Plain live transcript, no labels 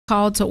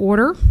Called to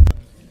order.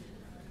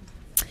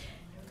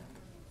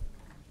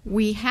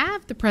 We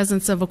have the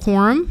presence of a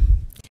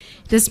quorum.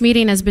 This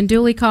meeting has been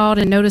duly called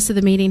and notice of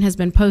the meeting has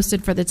been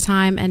posted for the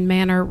time and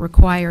manner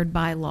required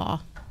by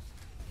law.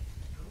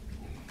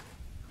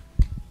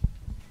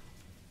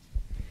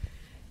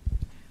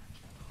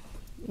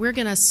 We're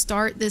going to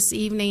start this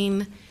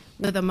evening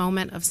with a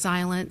moment of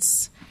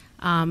silence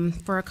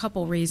for a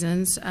couple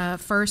reasons.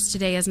 First,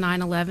 today is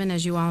 9/11,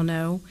 as you all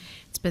know.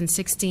 It's been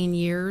 16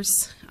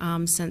 years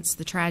since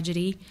the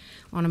tragedy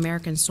on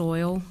American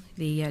soil,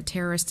 the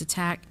terrorist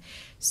attack.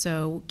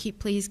 So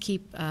please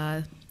keep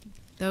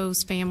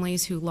those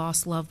families who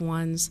lost loved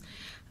ones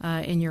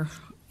in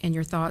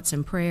your thoughts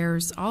and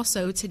prayers.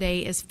 Also, today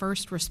is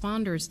First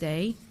Responders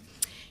Day,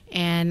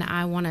 and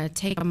I want to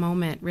take a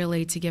moment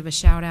really to give a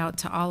shout out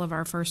to all of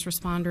our first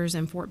responders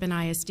in Fort Bend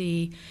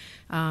ISD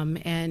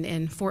and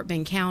in Fort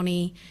Bend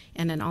County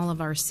and in all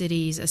of our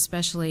cities,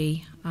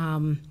 especially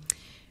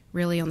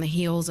really on the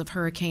heels of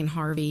Hurricane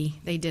Harvey.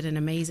 They did an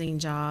amazing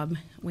job.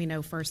 We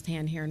know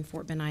firsthand here in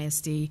Fort Bend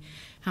ISD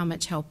how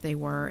much help they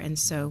were, and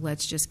so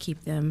let's just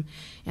keep them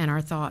in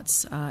our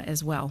thoughts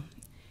as well.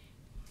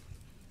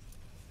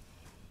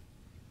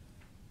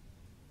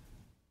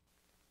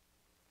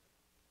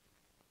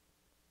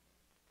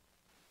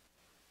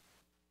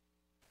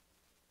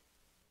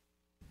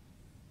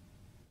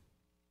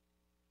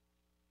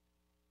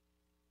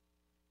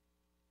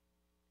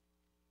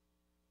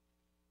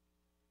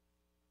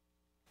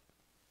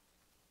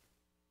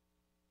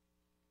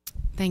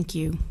 Thank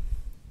you.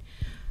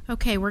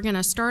 Okay, we're going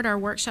to start our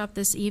workshop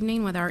this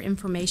evening with our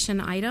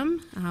information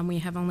item. We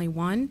have only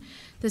one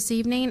this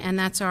evening, and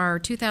that's our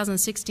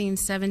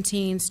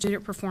 2016-17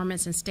 Student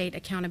Performance and State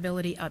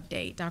Accountability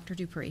Update. Dr.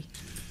 Dupree.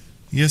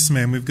 Yes,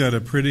 ma'am. We've got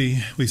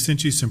we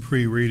sent you some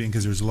pre-reading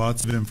because there's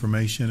lots of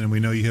information, and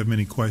we know you have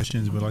many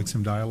questions. We'd like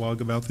some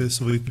dialogue about this,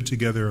 so we put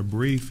together a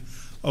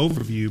brief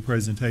overview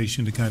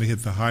presentation to kind of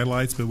hit the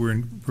highlights, but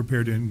we're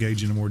prepared to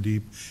engage in a more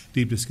deep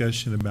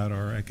discussion about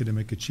our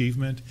academic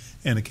achievement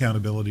and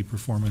accountability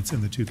performance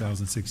in the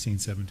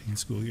 2016-17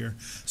 school year.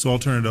 So I'll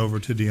turn it over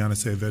to Deanna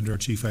Saavedra, our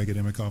Chief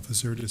Academic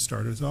Officer, to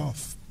start us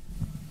off.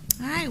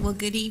 All right. Well,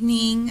 good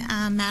evening,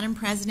 Madam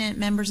President,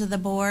 members of the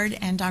board,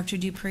 and Dr.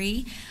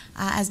 Dupree.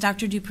 As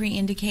Dr. Dupree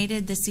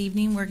indicated, this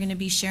evening we're going to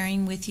be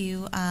sharing with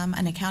you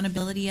an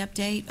accountability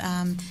update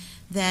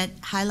that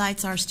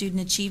highlights our student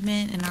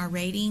achievement and our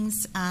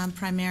ratings,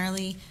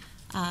 primarily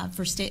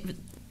for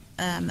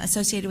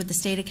associated with the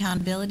state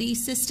accountability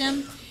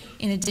system.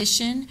 In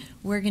addition,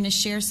 we're going to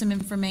share some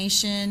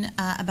information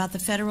about the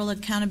federal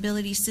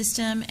accountability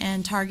system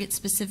and target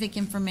specific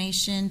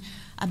information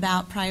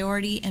about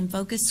priority and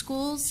focus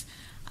schools.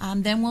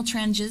 Then we'll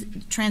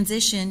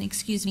transition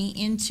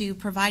into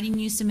providing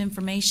you some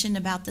information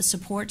about the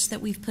supports that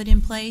we've put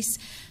in place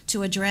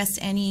to address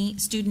any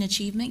student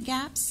achievement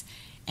gaps.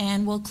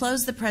 And we'll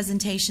close the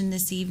presentation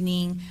this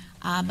evening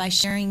by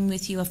sharing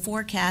with you a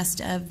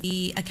forecast of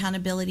the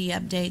accountability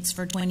updates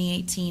for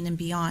 2018 and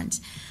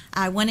beyond.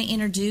 I want to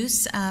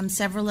introduce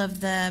several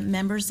of the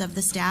members of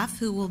the staff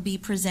who will be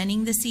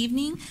presenting this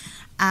evening.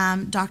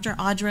 Dr.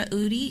 Audra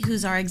Udi,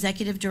 who's our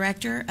Executive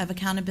Director of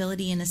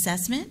Accountability and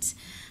Assessment,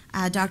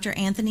 Dr.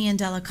 Anthony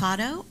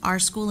Indelicato, our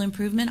School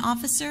Improvement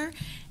Officer,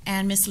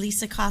 and Ms.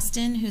 Lisa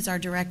Costin, who's our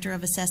Director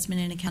of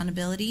Assessment and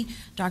Accountability.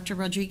 Dr.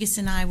 Rodriguez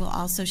and I will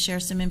also share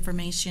some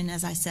information,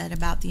 as I said,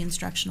 about the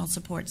instructional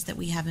supports that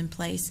we have in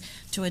place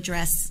to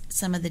address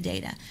some of the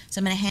data. So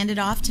I'm going to hand it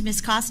off to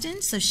Ms.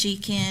 Costin so she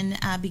can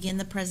begin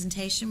the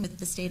presentation with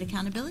the state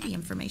accountability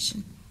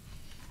information.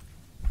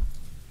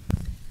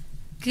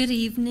 Good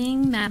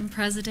evening, Madam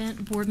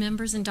President, board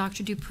members, and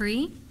Dr.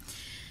 Dupree.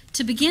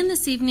 To begin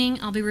this evening,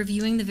 I'll be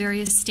reviewing the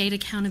various state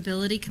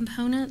accountability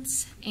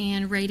components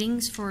and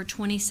ratings for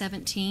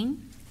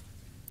 2017.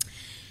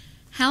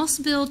 House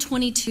Bill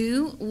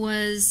 22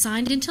 was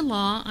signed into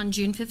law on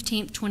June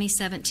 15,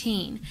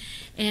 2017,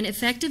 and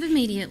effective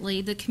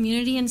immediately, the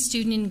community and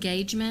student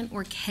engagement,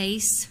 or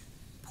CASE,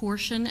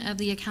 portion of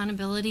the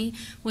accountability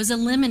was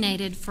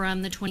eliminated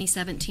from the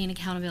 2017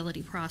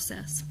 accountability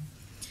process.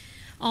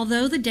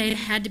 Although the data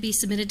had to be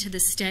submitted to the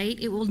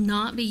state, it will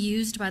not be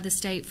used by the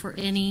state for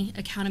any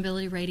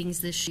accountability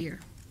ratings this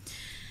year.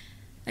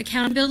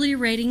 Accountability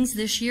ratings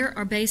this year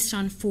are based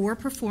on 4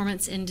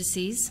 performance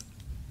indices.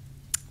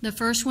 The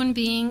first one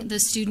being the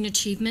Student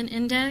Achievement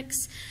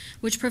Index,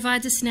 which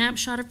provides a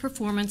snapshot of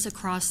performance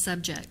across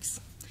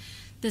subjects.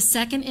 The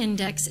second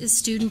index is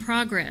Student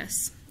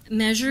Progress,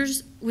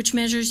 which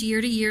measures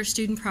year-to-year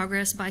student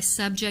progress by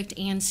subject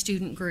and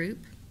student group.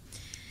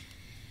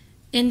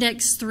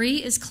 Index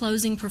 3 is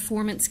Closing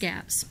Performance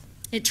Gaps.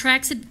 It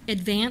tracks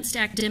advanced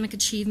academic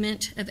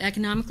achievement of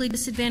economically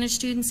disadvantaged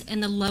students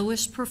and the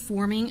lowest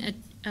performing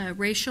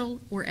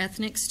racial or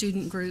ethnic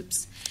student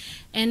groups.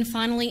 And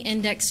finally,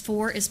 Index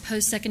 4 is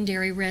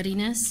Post-Secondary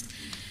Readiness,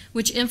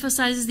 which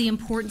emphasizes the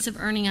importance of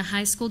earning a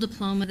high school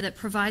diploma that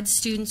provides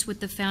students with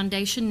the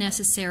foundation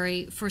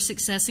necessary for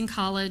success in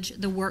college,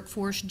 the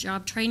workforce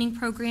job training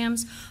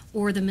programs,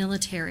 or the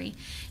military.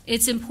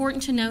 It's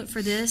important to note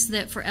for this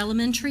that for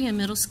elementary and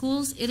middle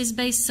schools, it is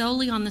based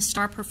solely on the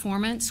STAR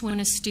performance when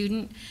a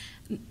student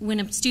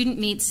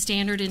meets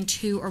standard in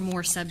 2 or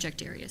more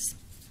subject areas.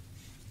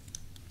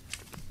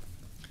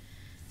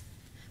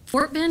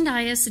 Fort Bend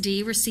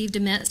ISD received a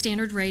Met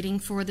Standard rating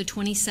for the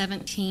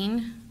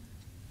 2017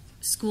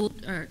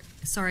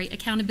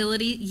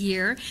 accountability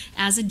year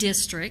as a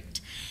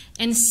district,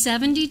 and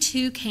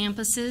 72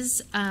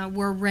 campuses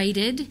were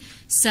rated.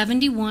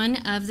 71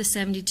 of the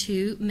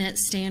 72 met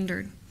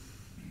standard,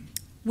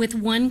 with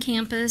one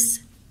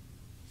campus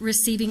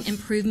receiving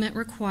improvement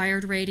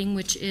required rating,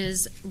 which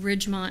is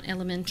Ridgemont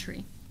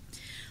Elementary.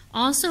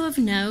 Also of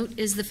note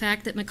is the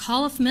fact that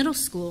McAuliffe Middle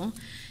School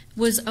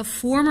was a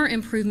former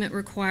improvement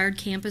required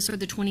campus for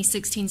the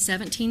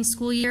 2016-17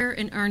 school year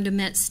and earned a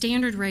Met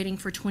Standard rating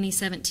for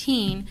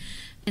 2017,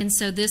 and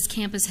so this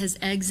campus has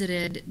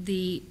exited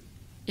the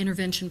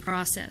intervention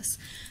process.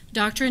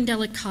 Dr.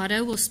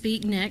 Indelicato will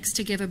speak next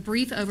to give a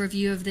brief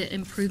overview of the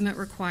improvement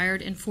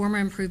required and former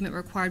improvement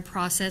required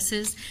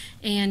processes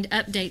and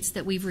updates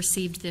that we've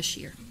received this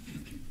year.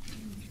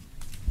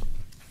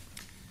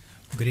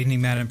 Good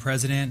evening, Madam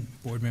President,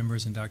 board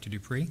members, and Dr.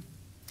 Dupree.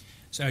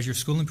 So as your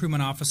school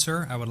improvement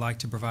officer, I would like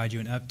to provide you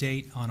an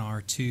update on our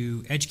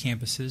 2 EDGE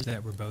campuses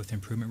that were both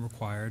improvement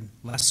required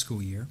last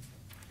school year.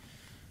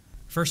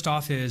 First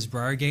off is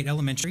Briargate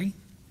Elementary.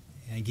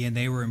 And again,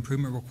 they were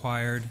improvement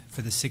required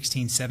for the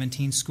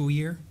 16-17 school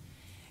year,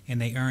 and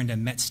they earned a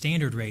Met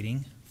Standard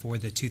rating for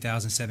the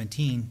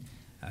 2017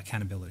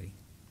 accountability.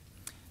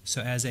 So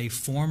as a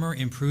former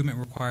improvement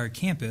required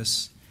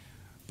campus,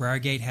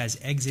 Briargate has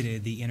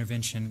exited the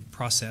intervention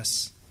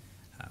process.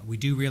 We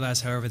do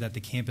realize, however, that the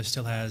campus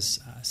still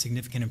has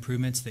significant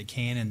improvements that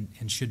can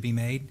and should be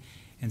made,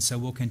 and so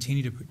we'll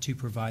continue to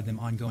provide them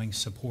ongoing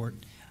support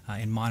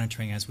and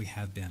monitoring as we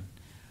have been.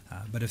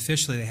 But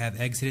officially, they have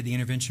exited the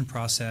intervention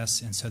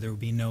process, and so there will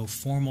be no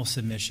formal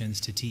submissions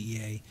to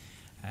TEA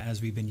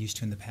as we've been used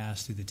to in the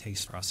past through the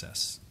TASTE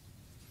process.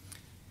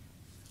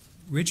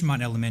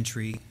 Ridgemont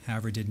Elementary,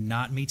 however, did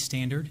not meet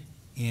standard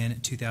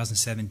in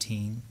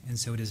 2017, and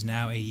so it is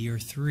now a Year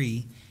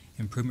 3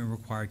 improvement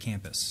required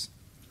campus.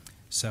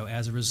 So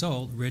as a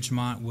result,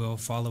 Ridgemont will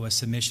follow a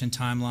submission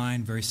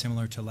timeline very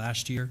similar to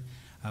last year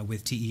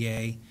with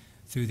TEA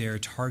through their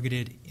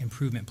targeted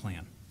improvement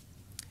plan.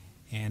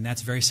 And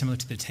that's very similar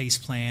to the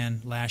TASTE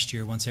plan last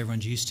year. Once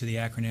everyone's used to the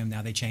acronym,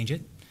 now they change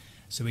it.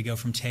 So we go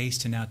from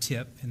TASTE to now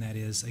TIP, and that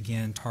is,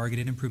 again,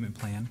 Targeted Improvement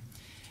Plan.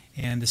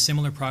 And the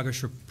similar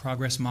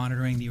progress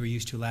monitoring that you were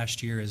used to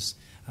last year is,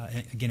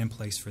 again, in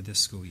place for this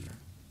school year.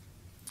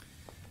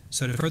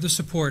 So to further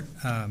support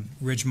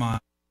Ridgemont,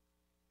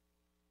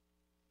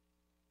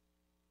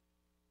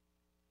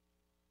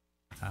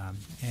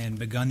 and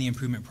begun the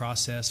improvement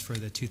process for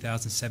the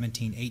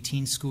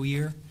 2017-18 school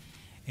year,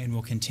 and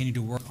will continue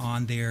to work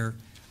on their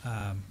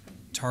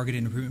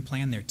targeted improvement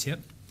plan, their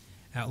TIP,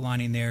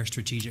 outlining their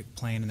strategic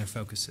plan and their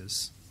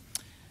focuses.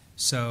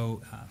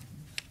 So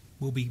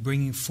we'll be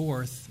bringing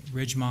forth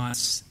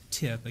Ridgemont's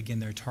TIP, again,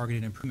 their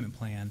targeted improvement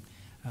plan,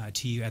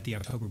 to you at the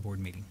October board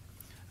meeting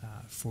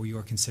for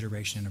your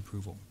consideration and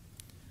approval.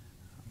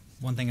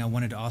 One thing I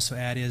wanted to also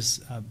add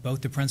is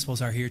both the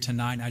principals are here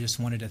tonight, and I just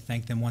wanted to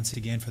thank them once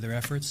again for their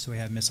efforts. So we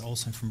have Ms.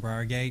 Olson from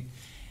Briargate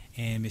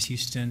and Ms.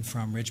 Houston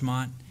from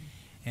Ridgemont,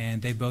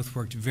 and they both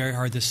worked very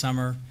hard this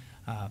summer,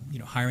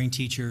 hiring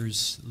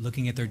teachers,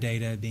 looking at their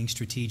data, being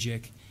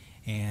strategic,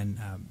 and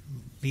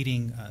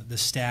leading the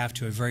staff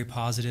to a very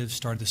positive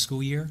start of the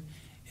school year,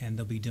 and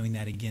they'll be doing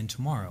that again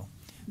tomorrow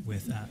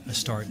with a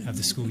start of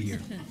the school year.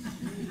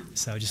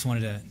 So I just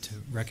wanted to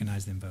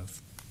recognize them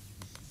both.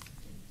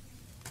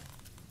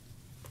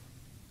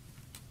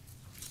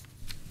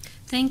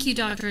 Thank you,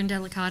 Dr.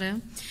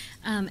 Indelicato.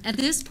 At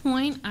this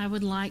point, I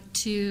would like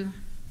to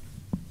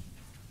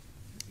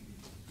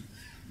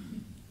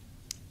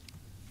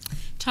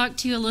talk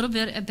to you a little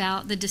bit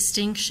about the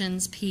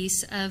distinctions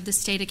piece of the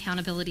state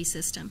accountability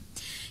system.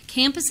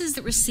 Campuses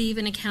that receive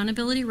an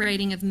accountability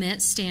rating of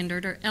Met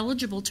Standard are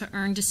eligible to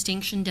earn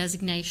distinction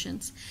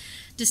designations.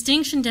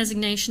 Distinction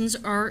designations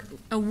are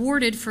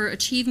awarded for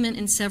achievement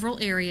in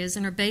several areas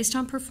and are based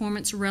on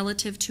performance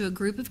relative to a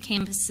group of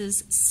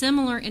campuses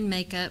similar in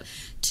makeup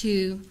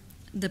to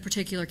the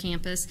particular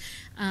campus,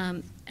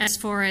 as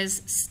far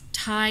as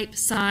type,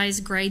 size,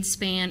 grade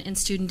span, and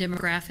student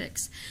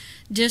demographics.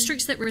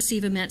 Districts that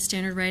receive a Met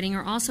Standard rating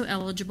are also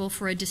eligible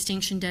for a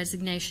distinction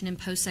designation in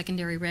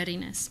post-secondary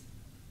readiness.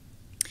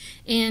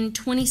 In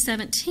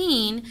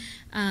 2017,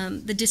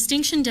 the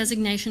distinction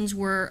designations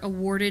were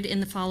awarded in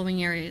the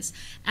following areas: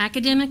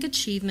 academic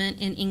achievement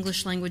in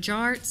English language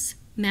arts,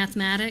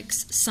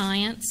 mathematics,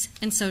 science,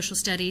 and social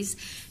studies,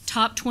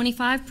 top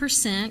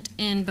 25%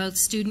 in both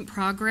student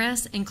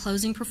progress and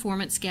closing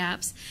performance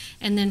gaps,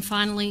 and then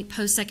finally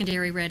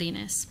post-secondary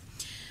readiness.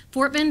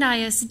 Fort Bend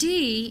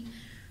ISD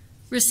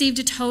received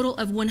a total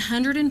of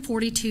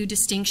 142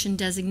 distinction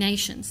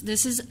designations.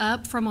 This is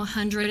up from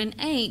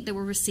 108 that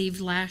were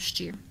received last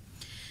year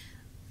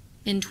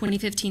in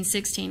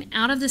 2015-16.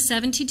 Out of the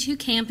 72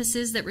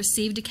 campuses that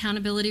received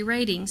accountability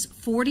ratings,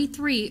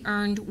 43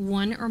 earned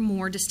one or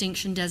more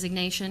distinction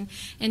designation,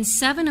 and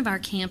 7 of our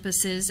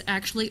campuses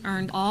actually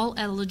earned all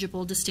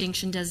eligible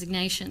distinction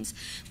designations.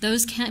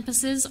 Those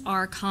campuses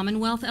are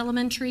Commonwealth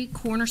Elementary,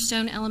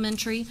 Cornerstone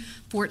Elementary,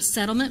 Fort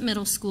Settlement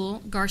Middle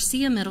School,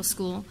 Garcia Middle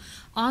School,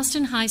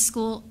 Austin High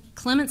School,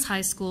 Clements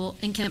High School,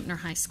 and Kempner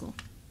High School.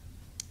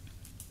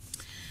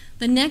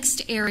 The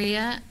next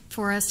area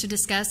for us to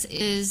discuss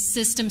is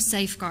system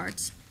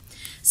safeguards.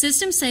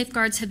 System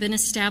safeguards have been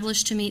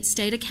established to meet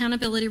state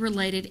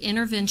accountability-related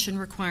intervention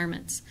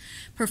requirements.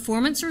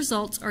 Performance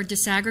results are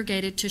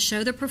disaggregated to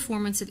show the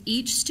performance of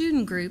each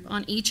student group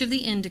on each of the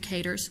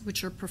indicators,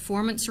 which are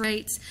performance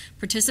rates,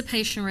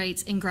 participation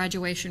rates, and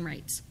graduation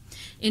rates,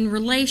 in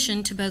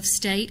relation to both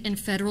state and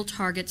federal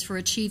targets for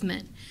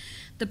achievement.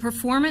 The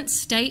performance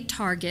state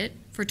target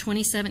for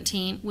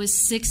 2017 was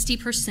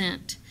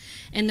 60%.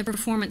 And the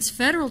performance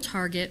federal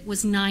target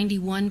was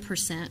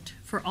 91%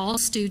 for all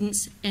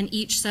students and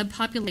each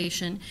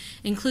subpopulation,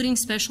 including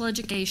special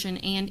education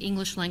and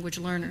English language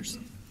learners.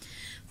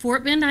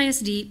 Fort Bend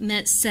ISD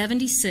met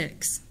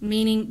 76,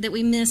 meaning that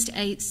we missed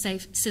 8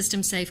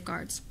 system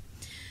safeguards.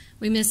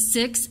 We missed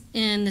 6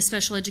 in the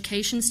special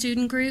education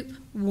student group,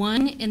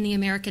 1 in the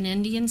American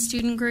Indian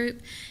student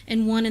group,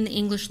 and 1 in the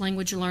English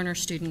language learner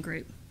student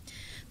group.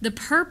 The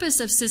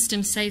purpose of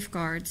system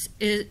safeguards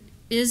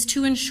is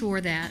to ensure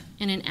that,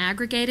 in an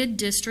aggregated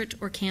district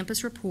or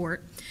campus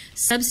report,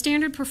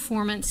 substandard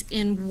performance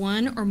in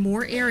one or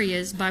more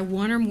areas by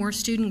one or more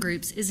student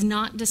groups is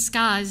not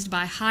disguised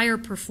by higher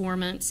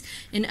performance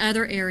in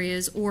other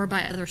areas or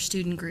by other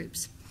student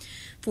groups.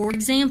 For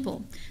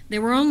example,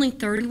 there were only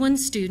 31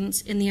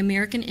 students in the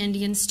American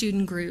Indian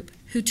student group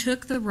who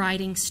took the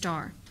writing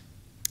star.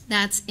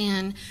 That's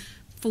in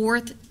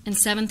 4th and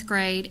 7th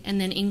grade, and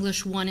then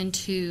English 1 and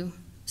 2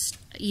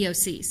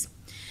 EOCs.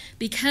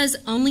 Because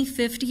only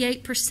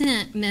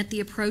 58% met the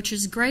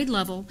approach's grade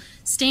level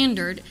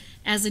standard,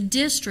 as a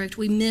district,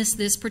 we missed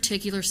this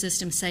particular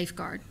system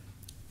safeguard.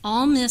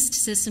 All missed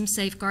system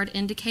safeguard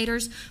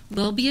indicators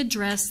will be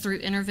addressed through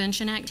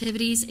intervention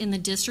activities in the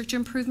district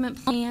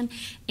improvement plan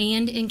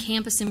and in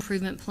campus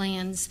improvement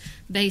plans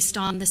based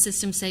on the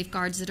system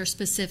safeguards that are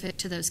specific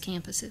to those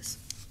campuses.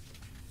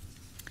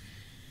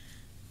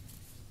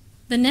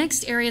 The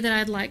next area that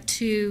I'd like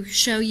to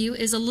show you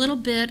is a little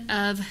bit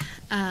of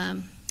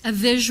a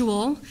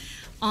visual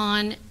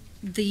on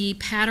the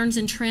patterns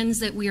and trends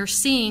that we are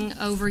seeing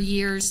over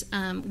years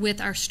with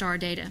our STAR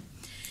data.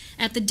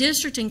 At the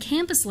district and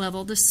campus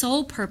level, the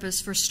sole purpose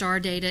for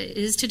STAR data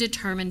is to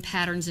determine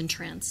patterns and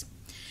trends.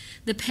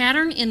 The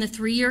pattern in the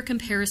 3-year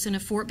comparison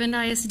of Fort Bend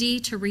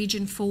ISD to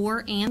Region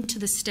 4 and to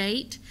the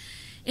state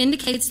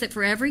indicates that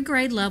for every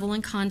grade level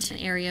and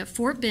content area,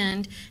 Fort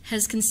Bend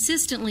has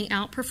consistently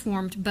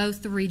outperformed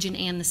both the region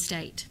and the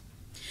state.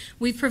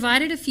 We've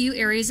provided a few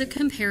areas of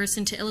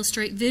comparison to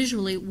illustrate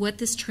visually what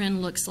this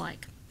trend looks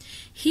like.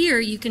 Here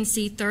you can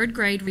see 3rd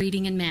grade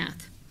reading and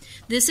math.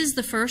 This is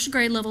the first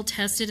grade level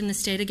tested in the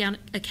state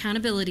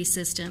accountability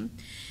system.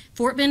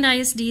 Fort Bend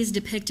ISD is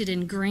depicted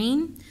in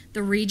green,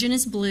 the region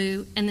is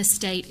blue, and the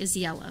state is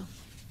yellow.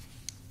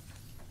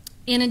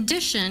 In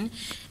addition,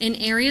 in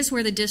areas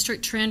where the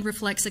district trend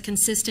reflects a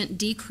consistent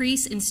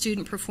decrease in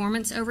student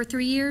performance over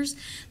 3 years,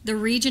 the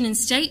region and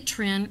state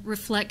trend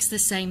reflects the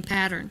same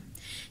pattern.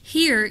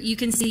 Here you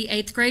can see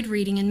 8th grade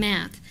reading and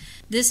math.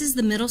 This is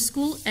the middle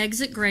school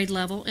exit grade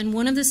level and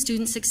one of the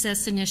Student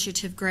Success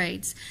Initiative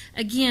grades.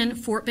 Again,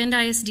 Fort Bend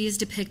ISD is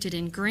depicted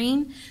in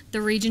green,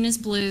 the region is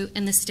blue,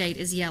 and the state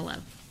is yellow.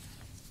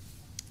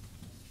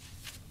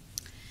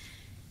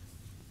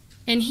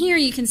 And here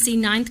you can see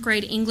 9th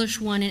grade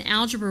English 1 and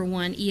Algebra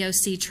 1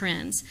 EOC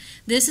trends.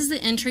 This is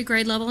the entry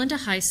grade level into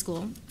high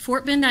school.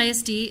 Fort Bend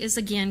ISD is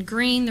again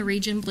green, the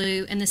region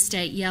blue, and the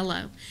state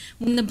yellow.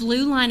 When the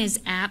blue line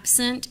is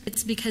absent,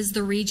 it's because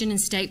the region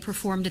and state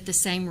performed at the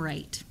same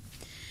rate.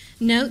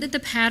 Note that the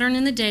pattern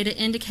in the data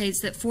indicates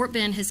that Fort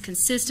Bend has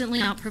consistently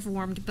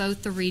outperformed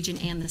both the region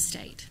and the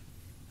state.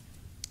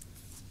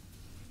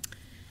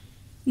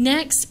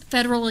 Next,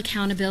 federal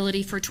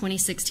accountability for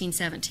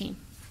 2016-17.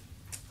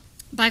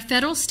 By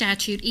federal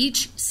statute,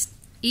 each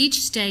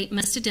state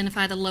must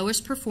identify the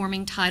lowest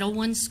performing Title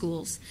I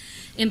schools,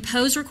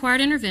 impose required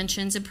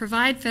interventions, and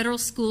provide federal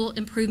school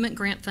improvement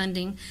grant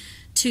funding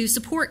to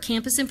support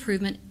campus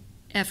improvement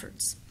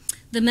efforts.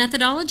 The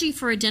methodology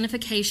for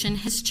identification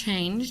has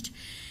changed.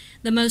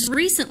 The most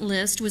recent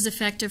list was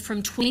effective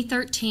from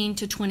 2013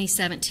 to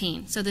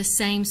 2017, so the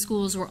same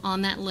schools were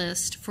on that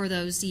list for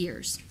those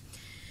years.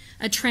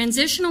 A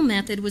transitional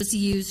method was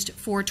used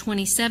for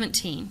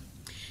 2017.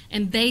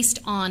 And based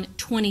on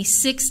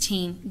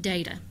 2016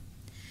 data.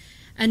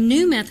 A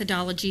new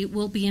methodology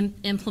will be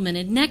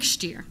implemented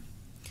next year.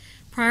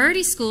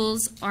 Priority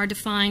schools are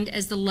defined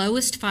as the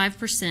lowest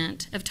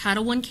 5% of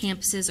Title I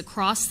campuses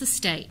across the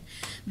state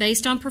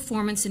based on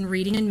performance in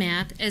reading and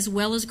math, as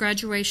well as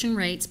graduation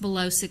rates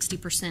below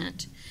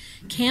 60%.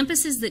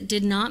 Campuses that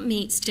did not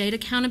meet state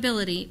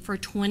accountability for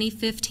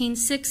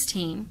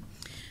 2015-16,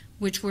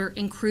 which were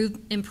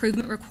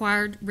improvement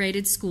required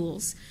rated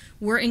schools,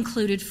 were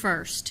included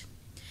first.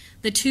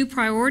 The two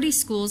priority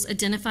schools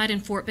identified in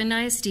Fort Bend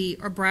ISD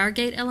are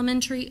Briargate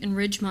Elementary and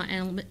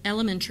Ridgemont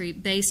Elementary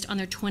based on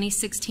their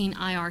 2016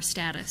 IR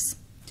status.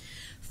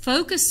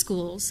 Focus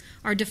schools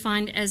are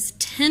defined as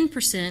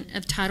 10%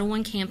 of Title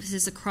I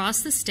campuses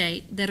across the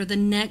state that are the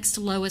next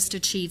lowest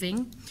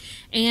achieving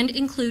and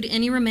include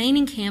any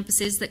remaining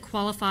campuses that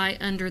qualify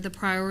under the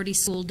priority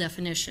school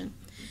definition,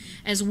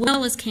 as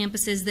well as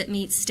campuses that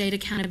meet state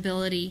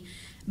accountability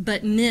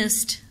but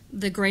missed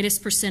the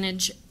greatest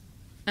percentage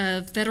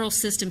of federal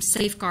system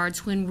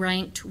safeguards when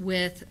ranked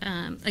with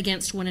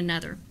against one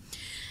another.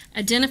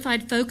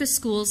 Identified focus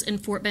schools in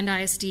Fort Bend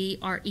ISD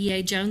are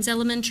E.A. Jones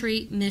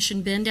Elementary,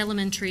 Mission Bend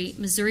Elementary,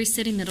 Missouri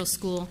City Middle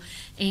School,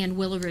 and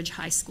Willow Ridge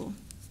High School.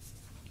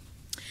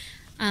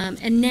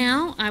 And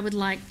now I would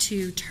like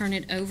to turn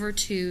it over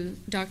to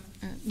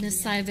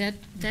Ms.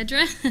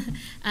 Saavedra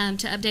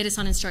to update us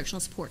on instructional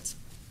supports.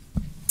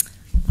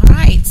 All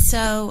right,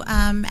 so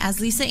as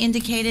Lisa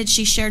indicated,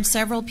 she shared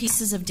several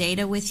pieces of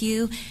data with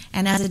you,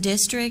 and as a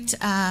district,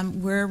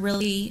 we're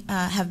really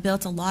have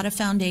built a lot of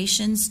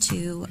foundations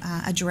to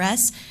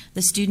address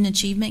the student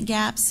achievement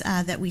gaps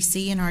that we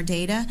see in our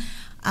data,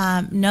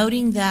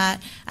 noting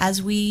that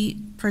as we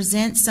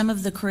present some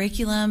of the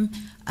curriculum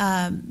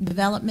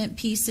development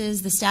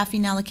pieces, the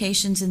staffing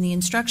allocations, and the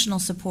instructional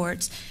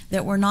supports,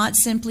 that we're not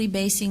simply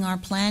basing our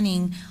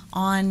planning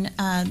on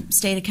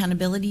state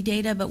accountability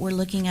data, but we're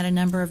looking at a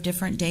number of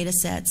different data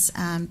sets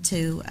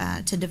to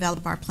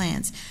develop our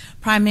plans.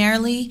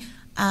 Primarily,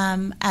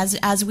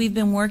 as we've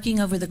been working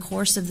over the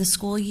course of the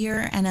school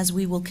year, and as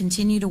we will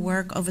continue to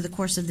work over the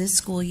course of this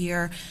school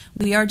year,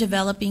 we are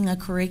developing a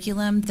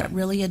curriculum that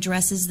really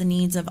addresses the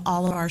needs of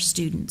all of our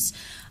students.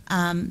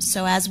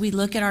 So as we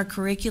look at our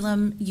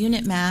curriculum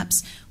unit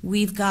maps,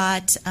 we've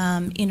got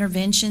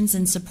interventions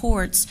and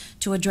supports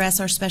to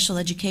address our special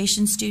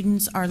education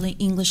students, our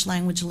English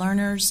language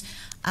learners,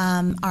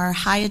 our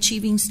high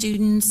achieving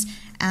students,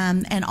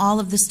 and all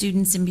of the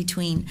students in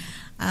between.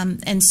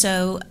 And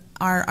so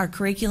our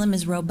curriculum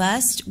is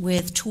robust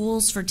with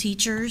tools for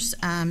teachers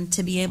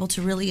to be able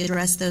to really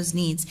address those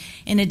needs.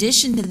 In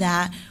addition to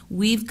that,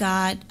 we've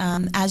got,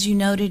 as you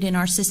noted in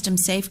our system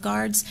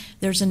safeguards,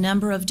 there's a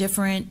number of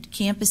different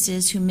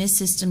campuses who miss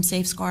system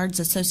safeguards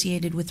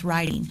associated with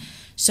writing.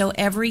 So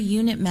every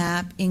unit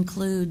map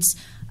includes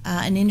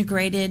an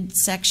integrated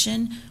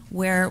section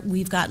where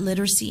we've got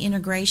literacy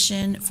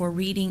integration for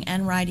reading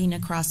and writing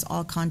across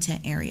all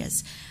content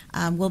areas.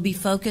 We'll be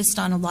focused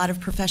on a lot of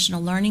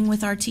professional learning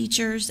with our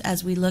teachers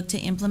as we look to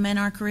implement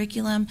our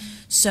curriculum,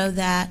 so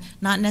that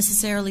not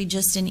necessarily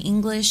just in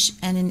English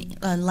and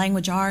in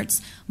language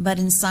arts, but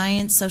in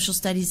science, social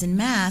studies, and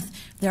math,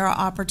 there are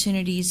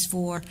opportunities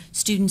for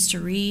students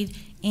to read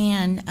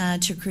and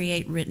to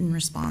create written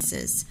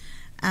responses.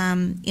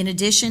 In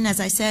addition, as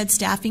I said,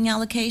 staffing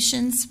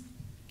allocations.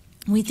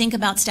 We think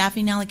about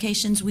staffing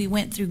allocations. We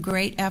went through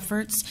great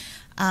efforts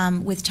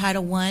with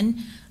Title I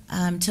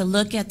to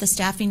look at the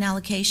staffing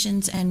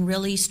allocations and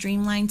really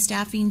streamline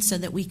staffing so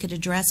that we could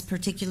address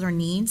particular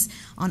needs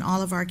on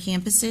all of our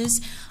campuses.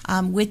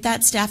 With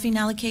that staffing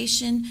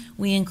allocation,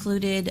 we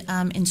included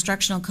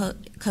instructional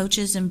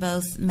coaches in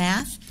both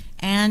math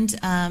and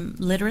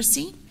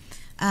literacy.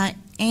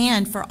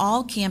 And for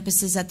all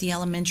campuses at the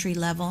elementary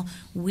level,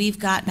 we've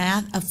got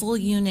a full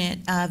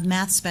unit of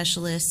math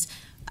specialists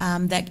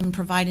that can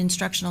provide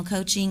instructional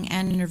coaching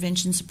and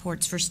intervention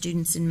supports for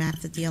students in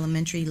math at the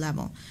elementary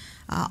level.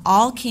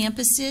 All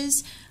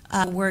campuses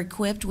were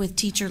equipped with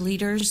teacher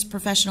leaders,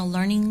 professional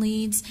learning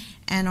leads,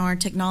 and our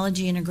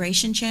technology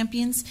integration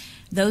champions.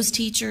 Those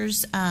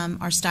teachers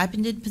are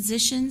stipended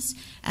positions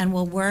and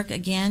will work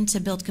again to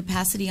build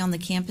capacity on the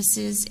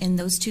campuses in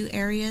those two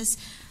areas,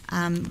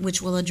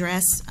 which will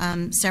address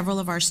several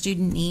of our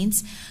student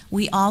needs.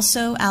 We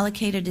also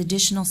allocated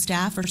additional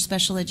staff for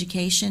special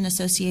education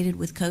associated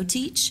with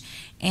co-teach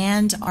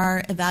and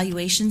our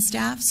evaluation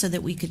staff so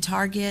that we could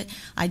target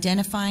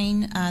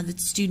identifying the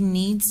student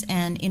needs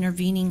and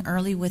intervening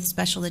early with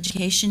special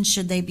education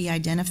should they be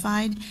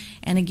identified.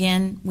 And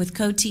again, with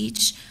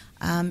co-teach,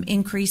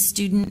 increase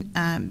student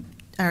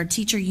or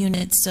teacher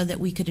units so that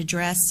we could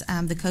address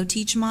the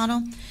co-teach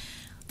model.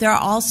 There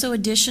are also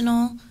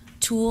additional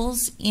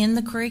tools in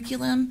the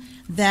curriculum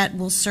that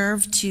will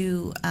serve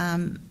to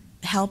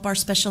help our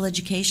special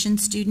education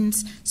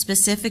students,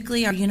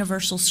 specifically our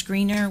universal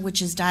screener,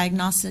 which is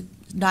diagnostic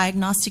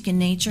in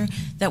nature,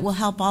 that will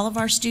help all of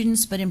our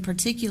students, but in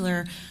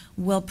particular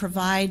will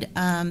provide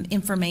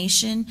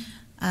information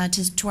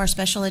to our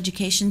special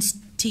education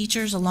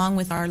teachers, along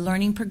with our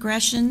learning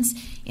progressions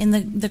in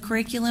the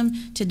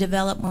curriculum, to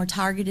develop more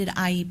targeted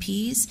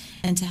IEPs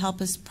and to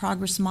help us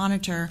progress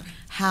monitor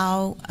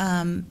how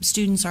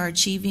students are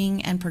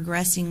achieving and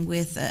progressing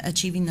with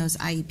achieving those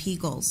IEP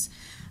goals.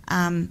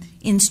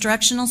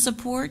 Instructional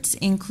supports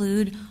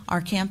include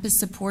our campus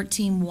support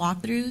team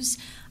walkthroughs.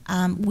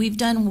 We've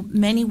done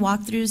many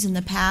walkthroughs in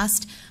the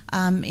past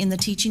in the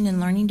teaching and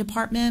learning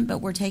department, but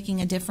we're taking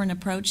a different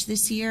approach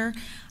this year.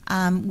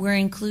 We're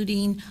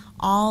including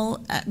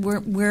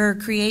we're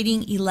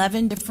creating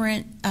 11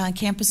 different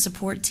campus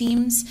support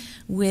teams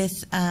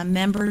with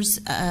members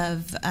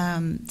of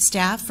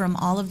staff from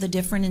all of the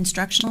different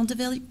instructional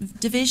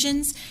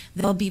divisions.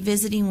 They'll be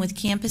visiting with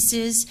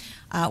campuses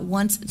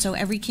so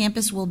every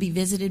campus will be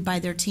visited by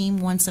their team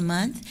once a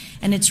month,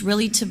 and it's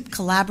really to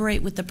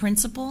collaborate with the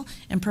principal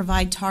and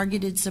provide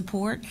targeted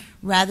support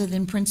rather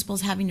than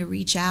principals having to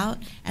reach out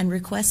and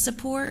request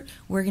support.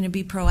 We're going to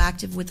be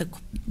proactive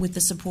with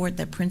the support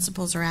that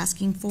principals are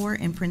asking for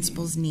and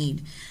principals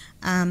need.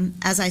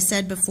 As I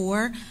said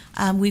before,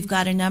 we've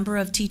got a number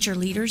of teacher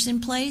leaders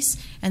in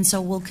place, and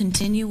so we'll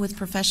continue with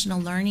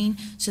professional learning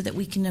so that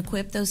we can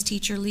equip those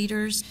teacher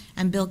leaders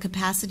and build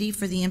capacity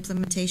for the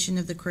implementation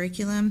of the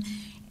curriculum.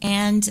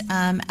 And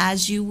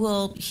as you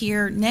will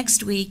hear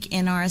next week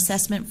in our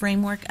assessment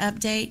framework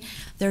update,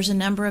 there's a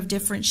number of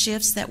different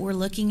shifts that we're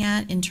looking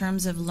at in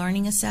terms of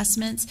learning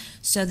assessments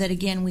so that,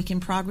 again, we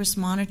can progress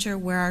monitor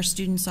where our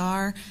students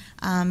are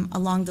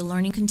along the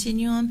learning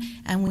continuum,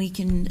 and we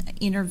can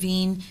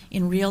intervene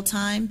in real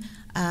time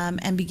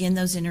and begin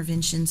those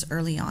interventions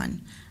early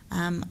on.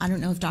 I don't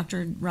know if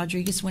Dr.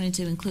 Rodriguez wanted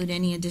to include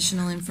any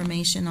additional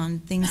information on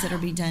things that are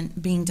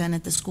being done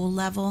at the school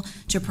level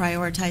to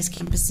prioritize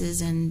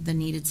campuses and the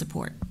needed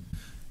support.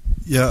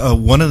 Yeah,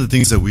 one of the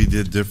things that we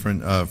did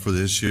different for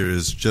this year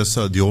is just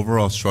the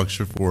overall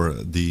structure for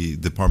the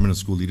Department of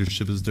School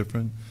Leadership is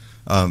different.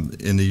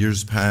 In the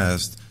years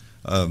past,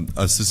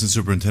 assistant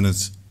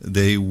superintendents,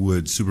 they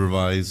would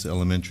supervise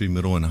elementary,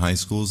 middle, and high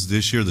schools.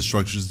 This year, the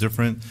structure is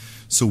different.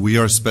 So we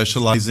are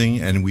specializing,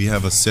 and we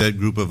have a set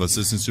group of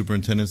assistant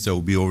superintendents that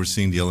will be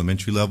overseeing the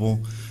elementary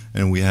level,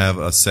 and we have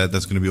a set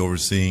that's going to be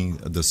overseeing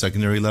the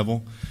secondary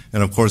level.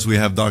 And of course, we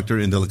have Dr.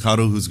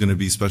 Indelicado, who's going to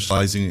be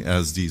specializing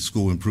as the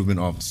school improvement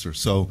officer.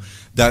 So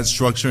that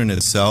structure in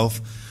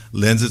itself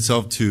lends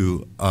itself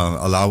to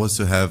allow us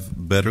to have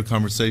better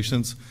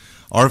conversations.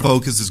 Our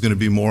focus is going to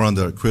be more on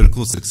the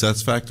critical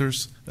success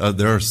factors.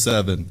 There are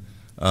 7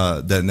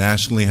 that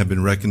nationally have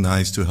been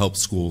recognized to help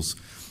schools.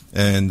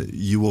 And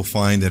you will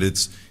find that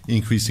it's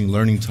increasing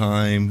learning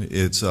time,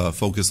 it's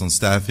focused on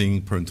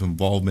staffing, parental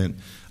involvement,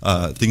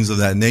 things of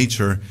that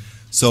nature.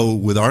 So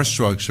with our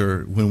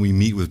structure, when we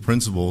meet with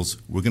principals,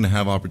 we're going to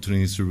have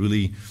opportunities to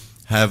really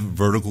have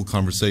vertical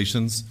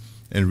conversations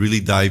and really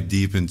dive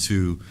deep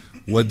into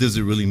what does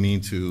it really mean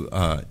to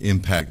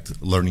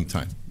impact learning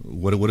time.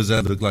 What does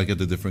that look like at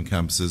the different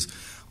campuses?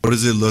 What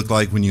does it look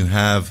like when you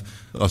have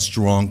a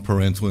strong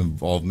parental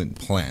involvement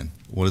plan?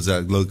 What does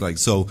that look like?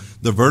 So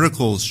the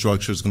vertical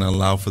structure is going to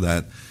allow for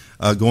that.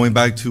 Going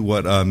back to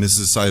what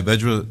Mrs.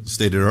 Saavedra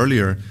stated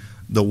earlier,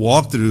 the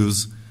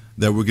walkthroughs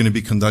that we're going to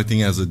be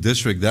conducting as a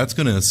district, that's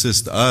going to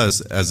assist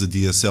us as a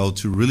DSL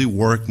to really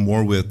work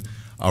more with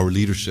our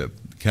leadership,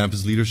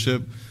 campus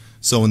leadership.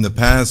 So in the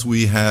past,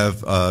 we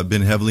have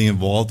been heavily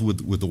involved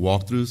with the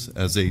walkthroughs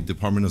as a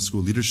Department of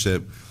School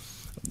Leadership.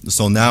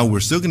 So now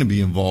we're still going to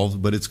be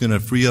involved, but it's going to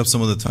free up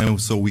some of the time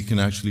so we can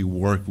actually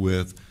work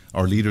with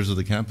our leaders of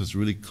the campus,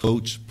 really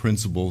coach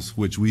principals,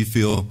 which we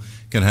feel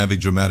can have a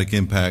dramatic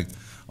impact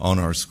on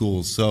our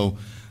schools. So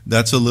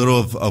that's a little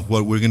of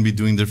what we're going to be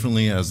doing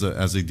differently as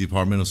a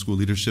Department of School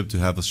Leadership to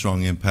have a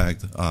strong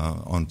impact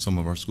on some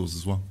of our schools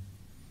as well.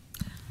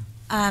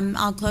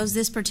 I'll close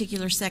this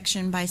particular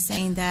section by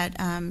saying that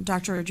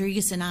Dr.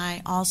 Rodriguez and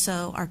I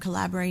also are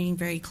collaborating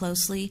very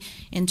closely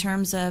in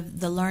terms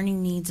of the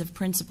learning needs of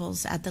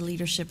principals at the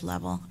leadership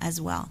level as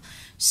well.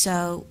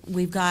 So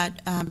we've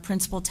got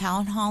principal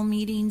town hall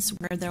meetings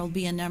where there will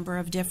be a number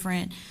of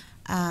different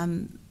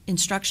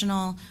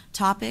instructional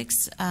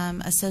topics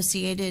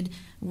associated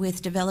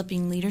with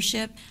developing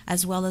leadership,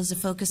 as well as a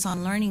focus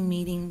on learning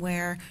meeting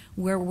where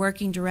we're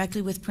working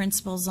directly with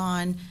principals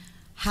on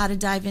how to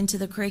dive into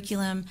the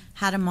curriculum,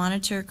 how to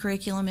monitor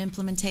curriculum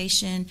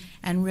implementation,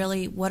 and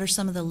really what are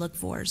some of the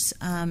look-fors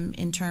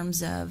in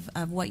terms of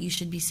what you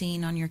should be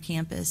seeing on your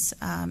campus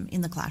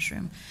in the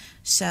classroom.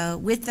 So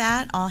with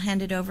that, I'll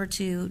hand it over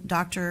to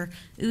Dr.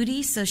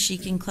 Udi so she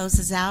can close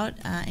us out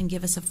and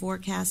give us a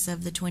forecast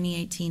of the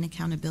 2018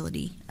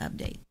 accountability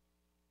update.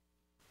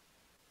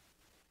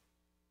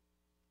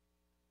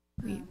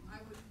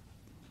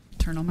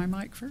 Turn on my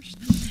mic first.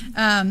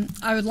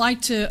 I would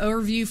like to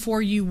overview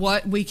for you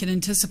what we can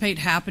anticipate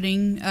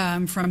happening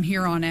from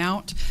here on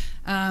out.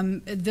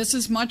 This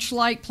is much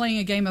like playing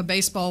a game of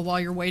baseball while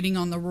you're waiting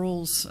on the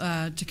rules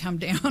to come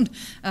down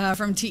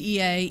from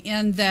TEA,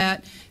 in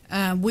that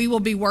We will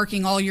be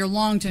working all year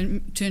long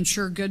to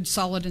ensure good,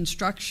 solid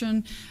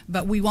instruction,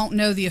 but we won't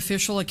know the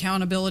official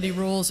accountability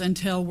rules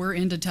until we're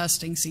into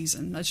testing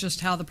season. That's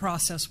just how the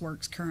process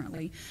works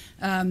currently.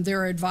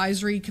 There are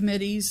advisory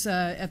committees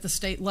at the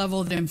state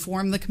level that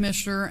inform the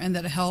commissioner and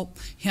that help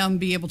him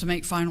be able to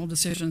make final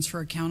decisions for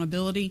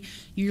accountability.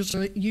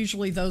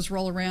 Usually those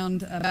roll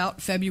around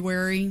about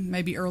February,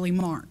 maybe early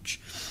March.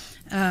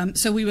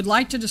 So we would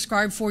like to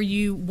describe for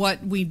you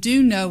what we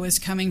do know is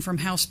coming from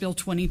House Bill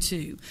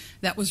 22.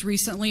 That was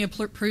recently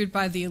approved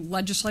by the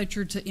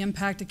legislature to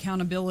impact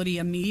accountability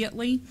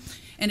immediately,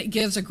 and it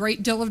gives a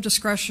great deal of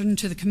discretion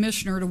to the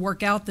commissioner to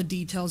work out the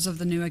details of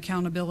the new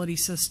accountability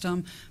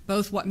system,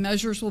 both what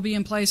measures will be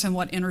in place and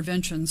what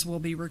interventions will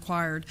be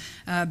required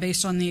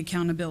based on the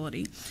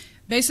accountability.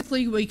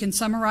 Basically, we can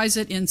summarize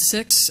it in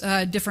 6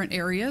 different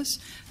areas,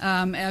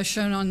 as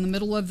shown on the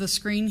middle of the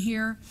screen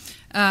here.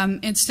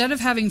 Instead of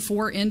having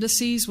 4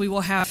 indices, we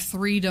will have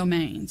 3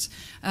 domains.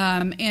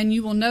 And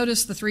you will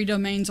notice the 3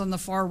 domains on the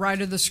far right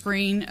of the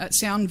screen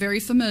sound very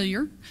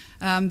familiar.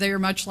 They are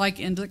much like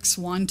Index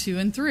 1, 2,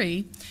 and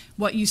 3.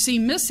 What you see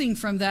missing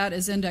from that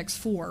is Index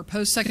 4,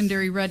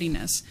 post-secondary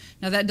readiness.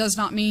 Now, that does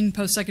not mean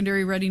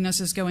post-secondary readiness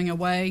is going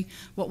away.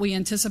 What we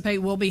anticipate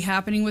will be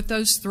happening with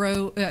those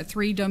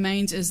 3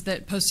 domains is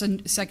that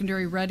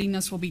post-secondary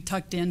readiness will be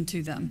tucked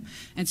into them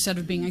instead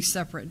of being a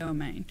separate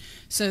domain.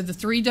 So the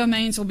 3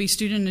 domains will be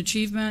student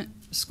achievement,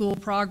 school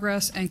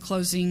progress, and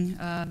closing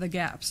the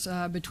gaps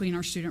between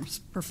our student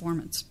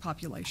performance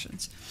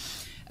populations.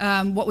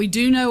 What we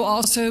do know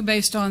also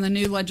based on the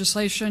new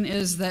legislation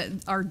is that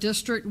our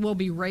district will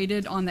be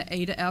rated on the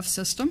A to F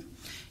system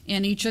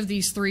in each of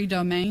these 3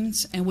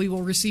 domains, and we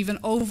will receive an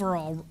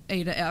overall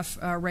A to F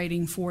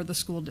rating for the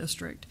school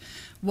district.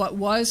 What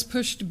was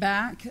pushed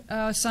back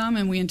some,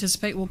 and we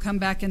anticipate will come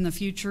back in the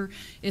future,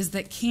 is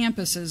that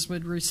campuses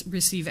would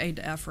receive A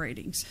to F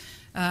ratings.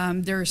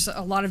 There's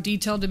a lot of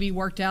detail to be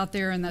worked out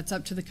there, and that's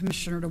up to the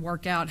commissioner to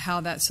work out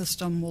how that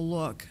system will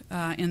look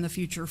in the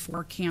future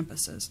for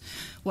campuses.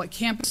 What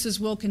campuses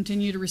will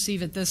continue to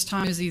receive at this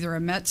time is either a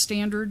MET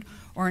standard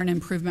or an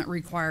improvement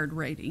required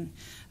rating.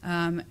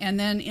 And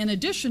then in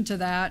addition to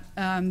that,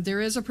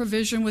 there is a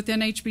provision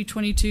within HB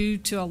 22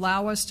 to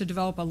allow us to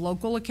develop a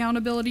local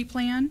accountability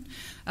plan.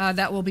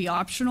 That will be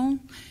optional.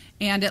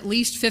 And at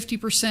least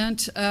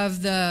 50%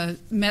 of the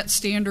MET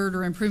standard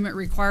or improvement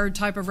required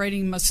type of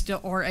rating must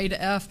still, or A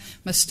to F,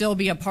 must still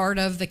be a part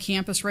of the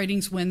campus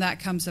ratings when that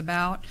comes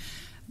about.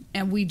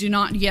 And we do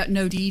not yet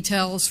know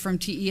details from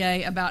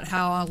TEA about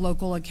how a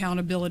local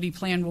accountability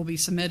plan will be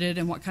submitted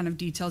and what kind of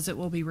details it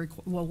will be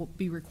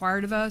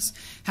required of us.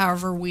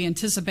 However, we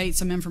anticipate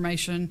some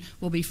information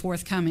will be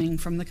forthcoming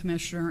from the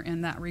commissioner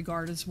in that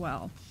regard as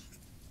well.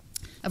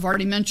 I've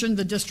already mentioned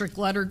the district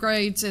letter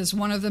grades as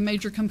one of the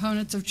major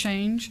components of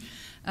change.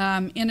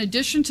 In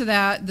addition to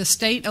that, the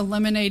state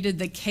eliminated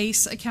the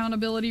case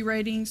accountability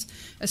ratings.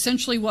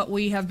 Essentially what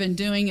we have been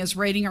doing is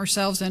rating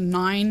ourselves in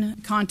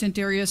 9 content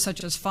areas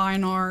such as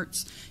fine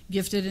arts,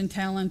 gifted and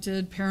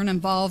talented, parent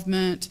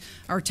involvement,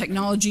 our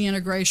technology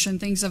integration,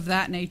 things of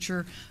that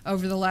nature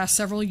over the last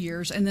several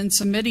years, and then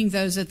submitting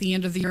those at the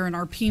end of the year in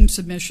our PEAM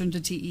submission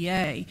to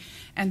TEA.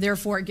 And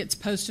therefore it gets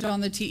posted on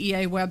the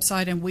TEA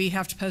website, and we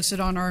have to post it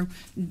on our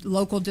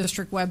local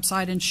district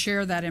website and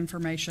share that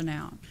information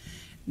out.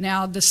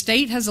 Now, the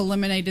state has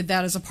eliminated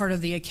that as a part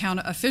of the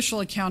official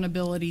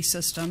accountability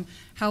system.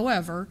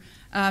 However,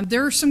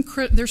 there's some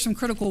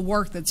critical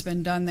work that's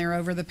been done there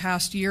over the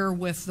past year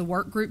with the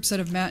work groups that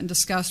have met and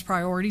discussed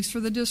priorities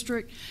for the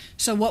district.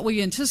 So what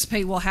we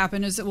anticipate will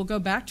happen is that we'll go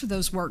back to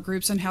those work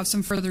groups and have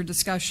some further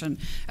discussion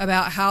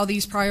about how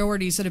these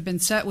priorities that have been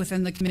set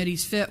within the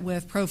committees fit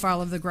with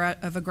profile of a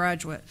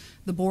graduate,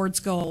 the board's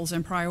goals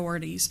and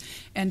priorities,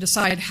 and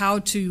decide how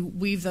to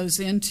weave those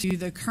into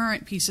the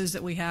current pieces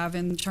that we have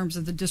in terms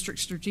of the district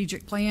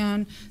strategic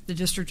plan, the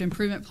district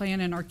improvement plan,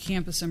 and our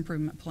campus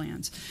improvement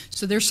plans.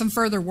 So there's some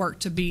further work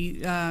to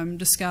be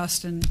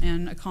discussed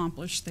and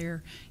accomplished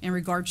there in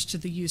regards to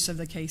the use of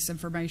the case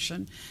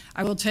information.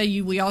 I will tell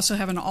you we also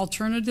have an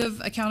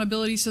alternative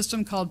accountability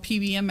system called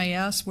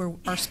PBMAS where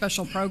our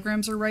special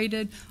programs are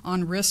rated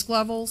on risk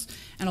levels,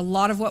 and a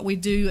lot of what we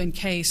do in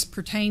case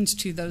pertains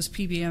to those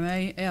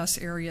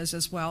PBMAS areas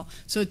as well.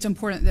 So it's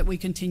important that we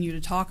continue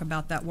to talk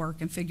about that work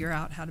and figure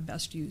out how to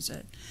best use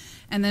it.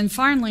 And then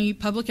finally,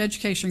 public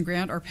education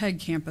grant, or PEG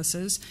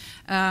campuses.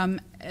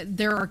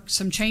 There are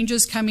some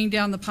changes coming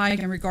down the pike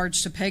in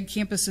regards to PEG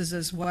campuses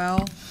as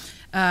well.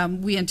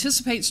 We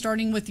anticipate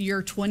starting with the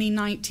year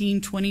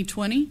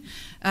 2019-2020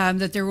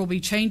 that there will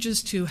be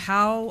changes to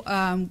how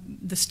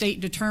the state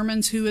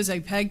determines who is a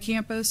PEG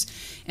campus.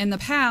 In the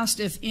past,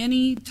 if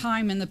any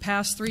time in the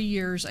past 3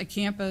 years a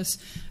campus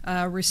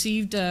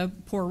received a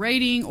poor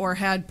rating or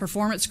had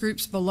performance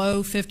groups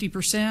below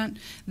 50%,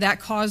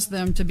 that caused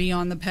them to be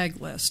on the PEG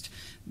list.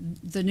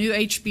 The new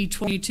HB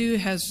 22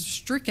 has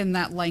stricken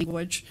that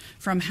language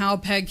from how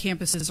PEG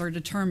campuses are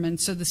determined,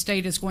 so the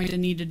state is going to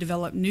need to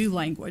develop new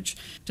language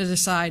to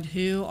decide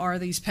who are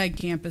these PEG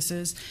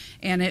campuses,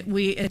 and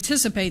we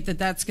anticipate that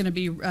that's going to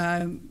be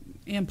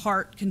in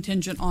part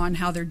contingent on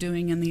how they're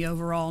doing in the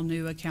overall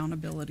new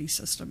accountability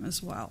system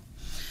as well.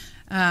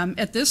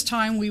 At this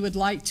time, we would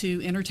like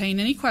to entertain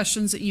any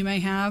questions that you may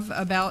have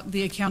about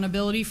the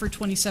accountability for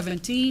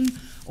 2017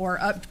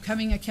 or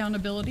upcoming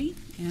accountability.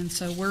 And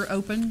so we're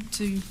open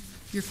to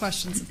your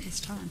questions at this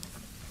time.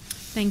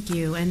 Thank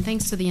you, and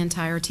thanks to the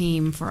entire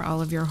team for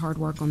all of your hard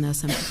work on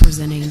this and for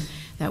presenting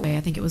that way. I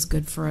think it was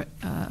good for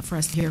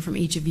us to hear from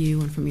each of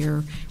you and from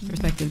your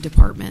respective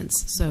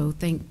departments. So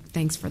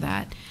thanks for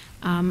that.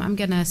 I'm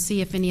going to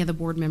see if any of the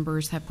board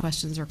members have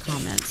questions or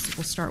comments.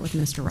 We'll start with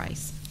Mr.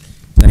 Rice.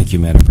 Thank you,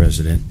 Madam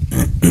President.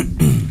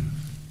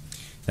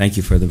 Thank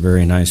you for the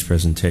very nice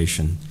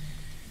presentation.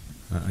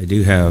 I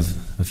do have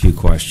a few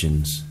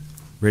questions.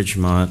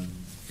 Ridgemont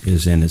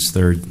is in its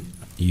third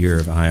year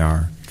of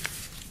IR.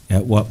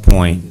 At what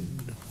point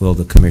will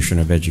the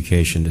Commissioner of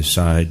Education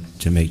decide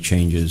to make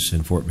changes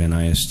in Fort Bend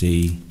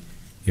ISD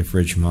if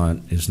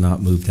Ridgemont is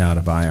not moved out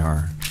of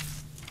IR?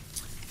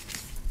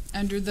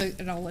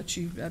 And I'll let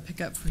you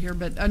pick up from here,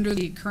 but under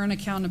the current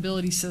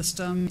accountability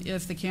system,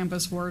 if the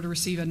campus were to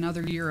receive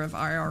another year of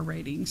IR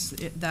ratings,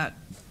 that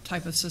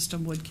type of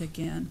system would kick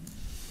in.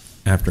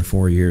 After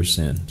 4 years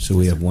then. So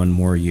we Yes, have sir. 1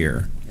 more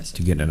year Yes, sir.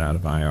 to get it out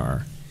of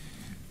IR.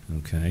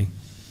 Okay.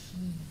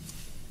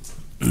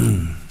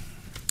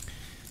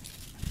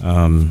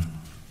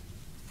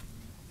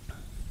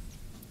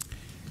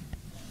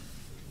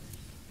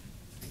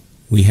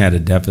 We had a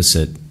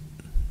deficit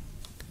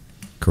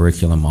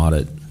curriculum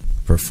audit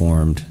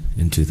performed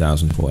in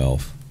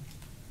 2012.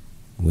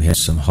 We had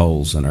some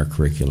holes in our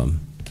curriculum.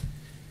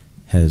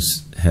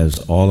 Has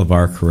all of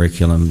our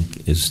curriculum,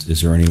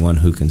 is there anyone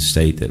who can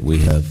state that we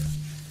have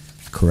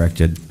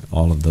corrected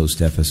all of those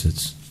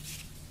deficits?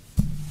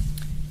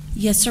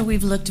 Yes, sir.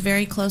 We've looked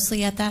very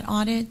closely at that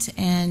audit,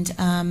 and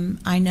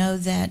I know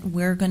that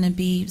we're going to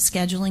be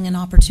scheduling an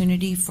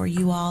opportunity for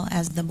you all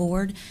as the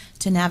board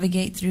to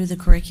navigate through the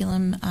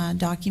curriculum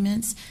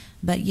documents.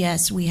 But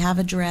yes, we have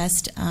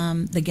addressed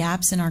the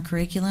gaps in our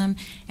curriculum,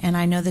 and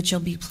I know that you'll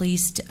be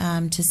pleased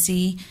to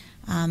see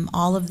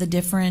all of the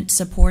different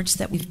supports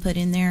that we've put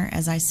in there,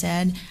 as I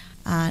said,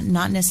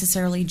 not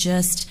necessarily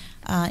just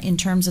in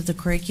terms of the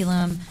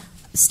curriculum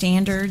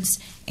standards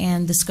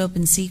and the scope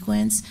and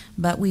sequence,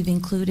 but we've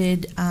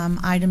included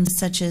items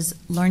such as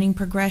learning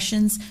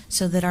progressions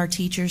so that our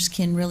teachers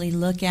can really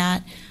look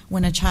at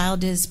when a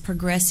child is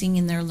progressing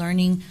in their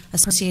learning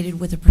associated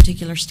with a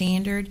particular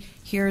standard,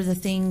 here are the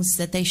things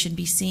that they should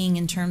be seeing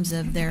in terms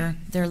of their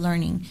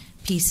learning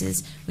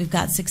pieces. We've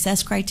got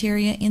success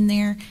criteria in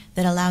there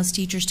that allows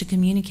teachers to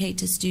communicate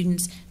to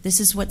students, this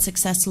is what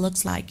success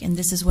looks like and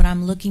this is what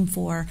I'm looking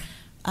for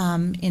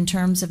in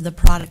terms of the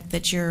product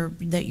that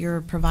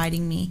you're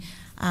providing me.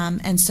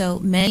 And so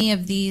many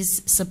of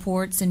these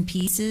supports and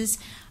pieces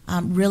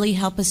really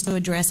help us to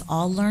address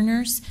all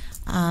learners.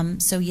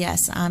 So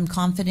yes, I'm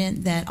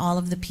confident that all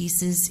of the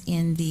pieces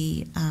in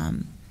the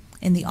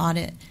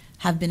audit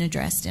have been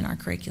addressed in our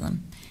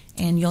curriculum.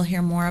 And you'll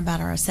hear more about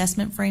our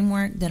assessment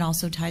framework that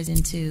also ties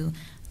into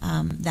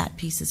that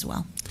piece as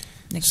well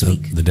next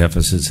week. So the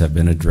deficits have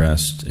been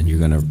addressed, and you're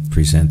going to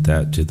present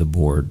that to the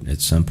board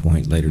at some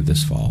point later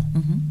this fall?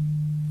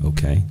 Mm-hmm.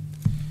 Okay.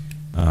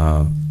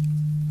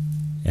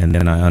 And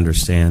then I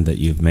understand that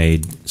you've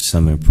made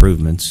some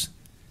improvements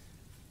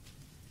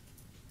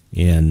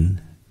in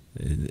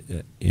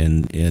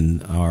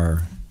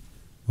our,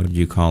 what did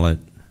you call it,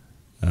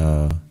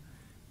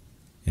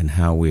 in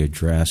how we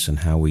address and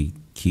how we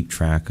keep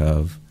track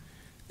of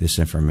this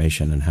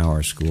information and how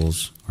our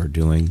schools are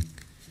doing.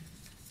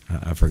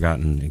 I've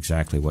forgotten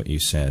exactly what you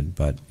said,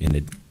 but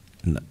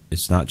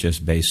it's not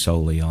just based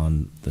solely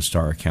on the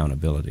STAR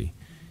accountability.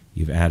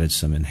 You've added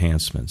some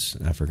enhancements.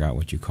 I forgot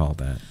what you called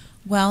that.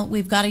 Well,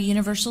 we've got a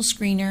universal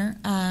screener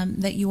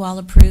that you all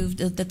approved,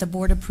 that the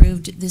board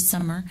approved this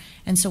summer,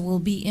 and so we'll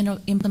be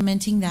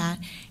implementing that.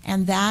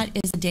 And that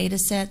is a data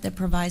set that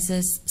provides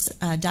us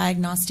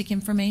diagnostic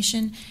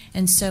information,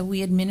 and so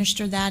we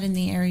administer that in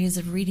the areas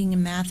of reading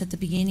and math at the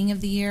beginning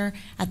of the year,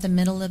 at the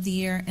middle of the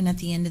year, and at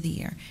the end of the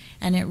year.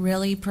 And it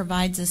really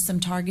provides us some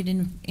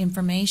targeted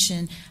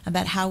information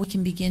about how we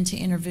can begin to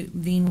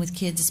intervene with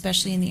kids,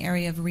 especially in the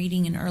area of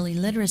reading and early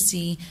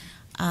literacy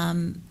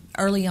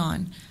early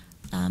on.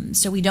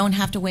 So we don't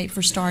have to wait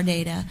for STAR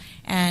data,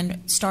 and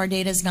STAR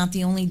data is not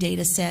the only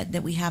data set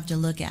that we have to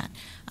look at,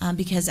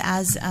 because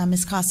as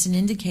Ms. Costin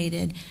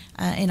indicated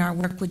in our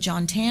work with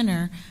John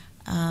Tanner,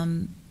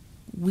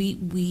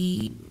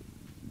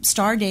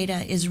 STAR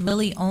data is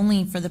really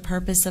only for the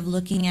purpose of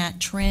looking at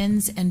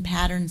trends and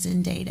patterns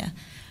in data.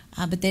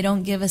 But they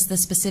don't give us the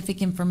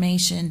specific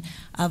information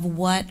of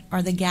what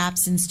are the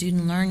gaps in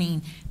student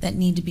learning that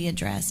need to be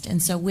addressed.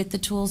 And so with the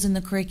tools in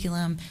the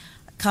curriculum,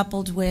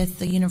 coupled with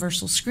the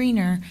universal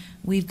screener,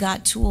 we've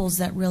got tools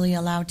that really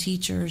allow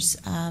teachers,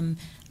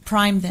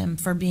 prime them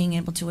for being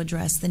able to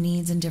address the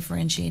needs and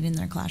differentiate in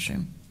their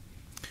classroom.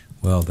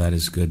 Well, that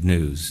is good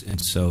news. And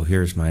so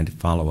here's my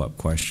follow-up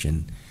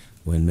question.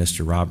 When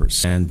Mr. Robert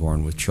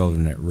Sanborn with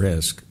Children at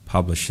Risk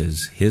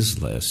publishes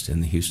his list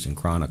in the Houston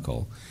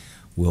Chronicle,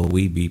 will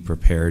we be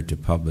prepared to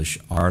publish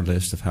our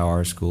list of how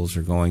our schools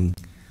are going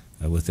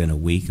within a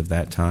week of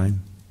that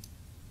time?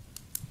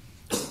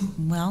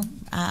 Well,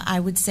 I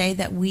would say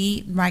that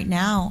we, right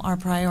now, are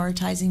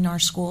prioritizing our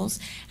schools,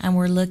 and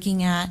we're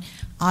looking at,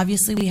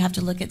 obviously, we have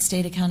to look at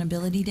state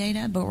accountability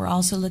data, but we're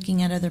also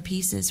looking at other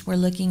pieces. We're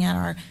looking at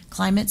our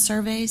climate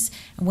surveys,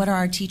 and what are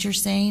our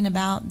teachers saying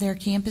about their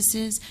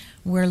campuses.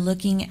 We're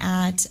looking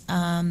at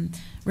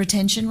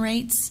retention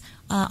rates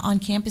on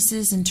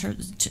campuses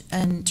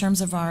in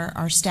terms of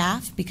our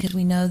staff, because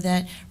we know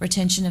that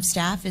retention of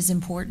staff is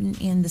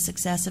important in the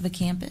success of a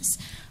campus.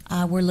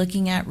 We're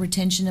looking at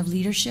retention of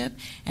leadership,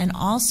 and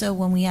also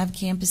when we have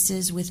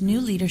campuses with new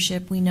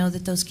leadership, we know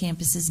that those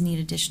campuses need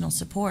additional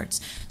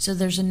supports. So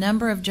there's a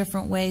number of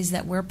different ways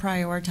that we're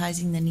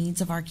prioritizing the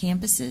needs of our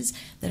campuses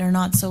that are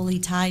not solely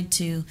tied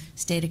to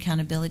state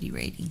accountability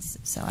ratings.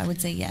 So I would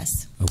say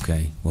yes.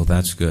 Okay, well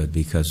that's good,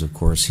 because of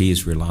course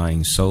he's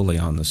relying solely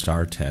on the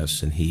STAR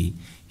tests, and he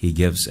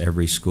gives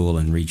every school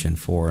in Region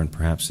 4 and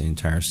perhaps the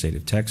entire state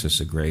of Texas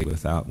a grade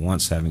without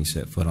once having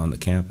set foot on the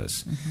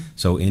campus.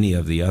 So any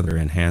of the other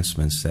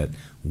enhancements that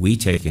we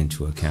take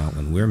into account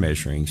when we're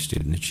measuring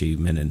student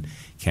achievement and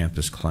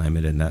campus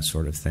climate and that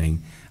sort of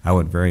thing, I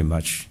would very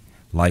much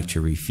like to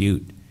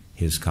refute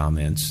his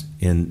comments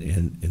in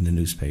the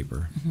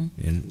newspaper,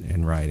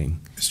 in writing.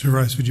 Mr.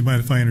 Rice, would you mind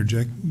if I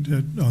interject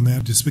on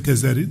that? Just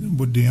because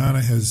what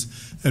Deanna has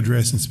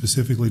addressed, and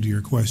specifically to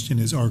your question,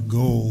 is our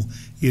goal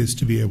is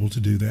to be able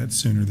to do that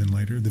sooner than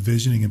later. The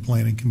Visioning and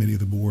Planning Committee of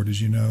the Board,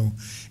 as you know,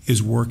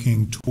 is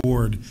working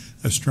toward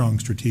a strong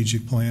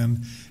strategic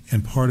plan,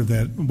 and part of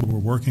that what we're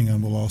working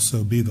on will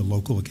also be the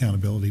local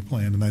accountability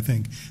plan. And I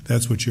think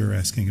that's what you're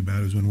asking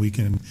about, is when we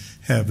can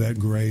have that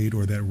grade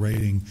or that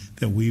rating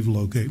that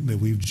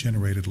we've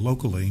generated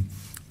locally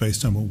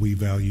based on what we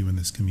value in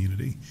this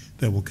community,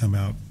 that will come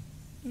out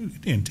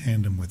in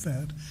tandem with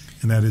that.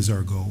 And that is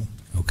our goal.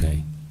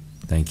 Okay,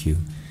 thank you.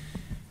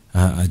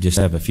 I just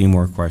have a few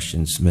more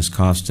questions. Ms.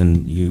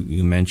 Costin,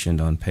 you mentioned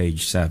on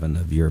page 7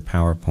 of your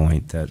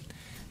PowerPoint that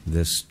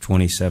this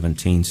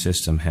 2017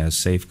 system has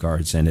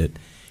safeguards in it,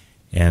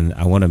 and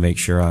I want to make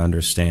sure I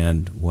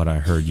understand what I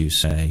heard you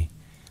say.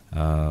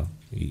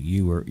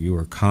 You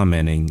were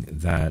commenting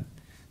that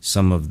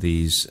some of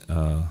these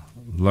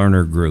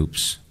learner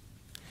groups,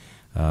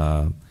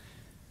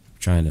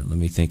 let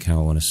me think how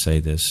I want to say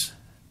this.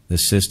 The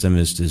system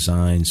is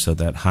designed so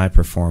that high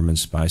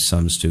performance by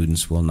some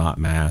students will not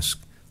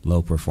mask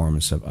low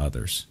performance of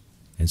others.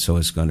 And so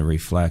it's going to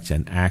reflect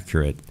an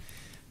accurate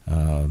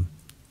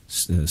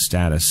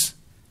status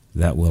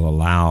that will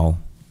allow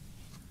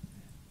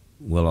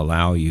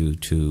you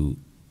to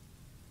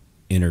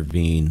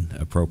intervene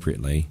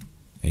appropriately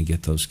and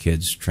get those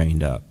kids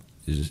trained up.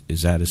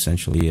 Is that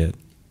essentially it?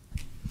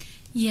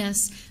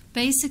 Yes.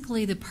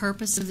 Basically, the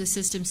purpose of the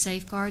system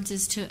safeguards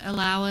is to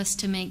allow us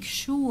to make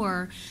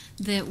sure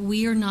that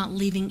we are not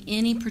leaving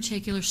any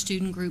particular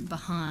student group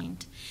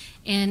behind.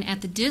 And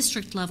at the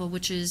district level,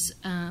 which is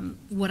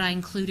what I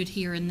included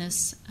here in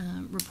this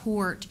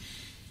report,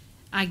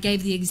 I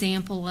gave the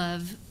example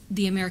of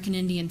the American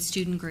Indian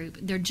student group.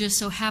 There just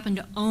so happened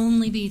to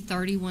only be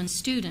 31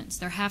 students.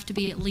 There have to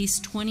be at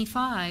least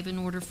 25 in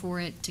order for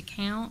it to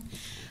count.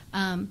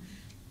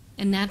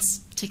 And that's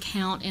to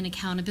count in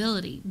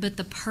accountability. But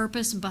the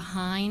purpose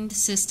behind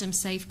system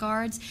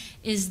safeguards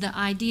is the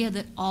idea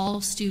that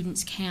all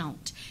students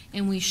count,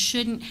 and we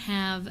shouldn't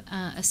have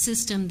a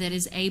system that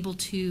is able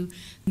to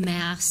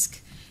mask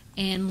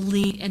and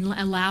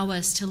allow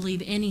us to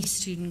leave any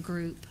student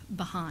group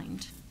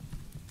behind.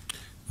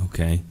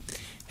 Okay.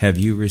 Have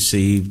you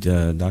received,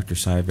 Dr.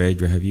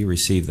 Saavedra, have you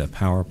received the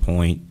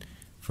PowerPoint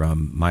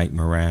from Mike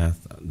Morath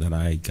that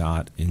I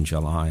got in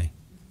July?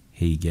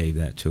 He gave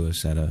that to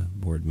us at a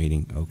board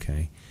meeting.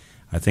 Okay.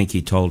 I think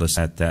he told us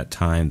at that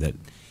time that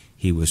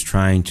he was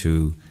trying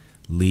to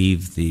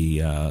leave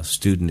the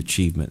student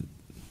achievement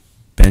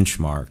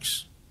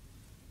benchmarks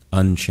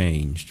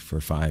unchanged for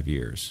 5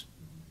 years.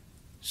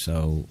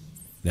 So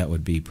that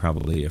would be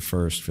probably a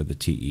first for the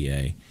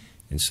TEA.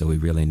 And so we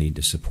really need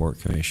to support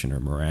Commissioner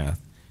Morath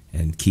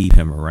and keep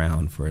him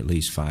around for at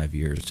least 5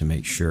 years to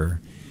make sure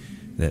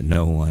that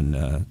no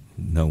one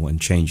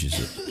changes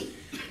it.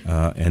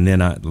 And then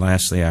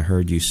lastly, I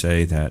heard you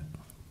say that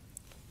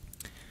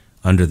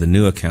under the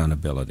new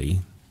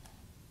accountability,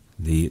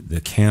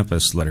 the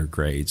campus letter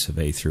grades of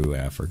A through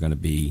F are going to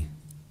be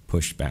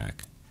pushed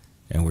back,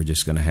 and we're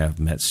just going to have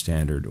met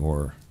standard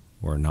or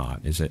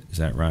not. Is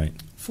that right?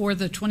 For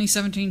the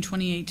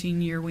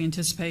 2017-2018 year, we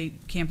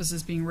anticipate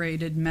campuses being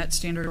rated met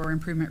standard or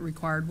improvement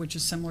required, which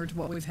is similar to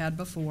what we've had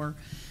before,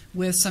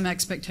 with some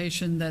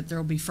expectation that there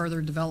will be further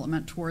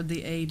development toward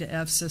the A to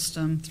F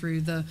system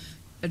through the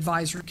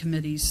advisory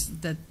committees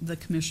that the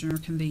commissioner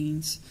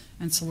convenes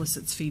and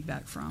solicits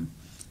feedback from.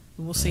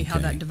 We'll see how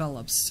that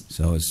develops.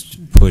 So it's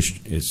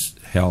pushed, it's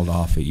held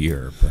off a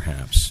year,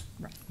 perhaps.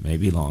 Right.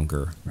 Maybe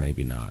longer,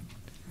 maybe not.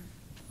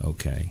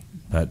 Okay.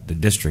 But the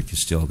district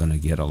is still going to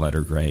get a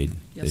letter grade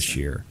this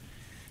year.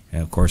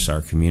 And of course,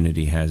 our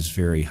community has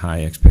very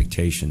high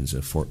expectations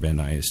of Fort Bend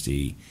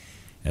ISD,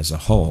 as a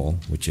whole,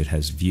 which it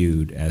has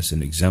viewed as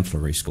an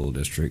exemplary school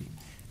district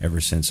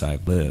ever since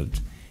I've lived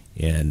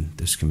in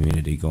this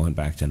community going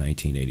back to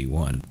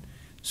 1981.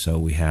 So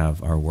we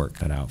have our work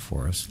cut out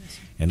for us. Yes,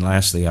 sir. And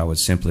lastly, I would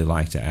simply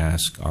like to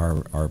ask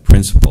our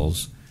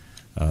principals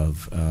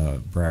of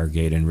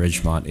Briargate and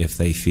Ridgemont if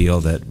they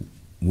feel that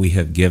we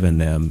have given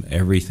them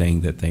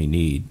everything that they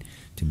need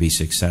to be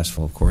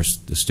successful. Of course,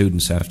 the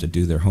students have to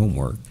do their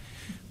homework,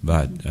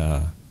 but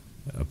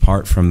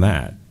apart from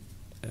that,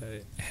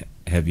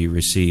 have you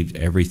received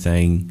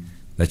everything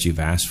that you've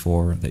asked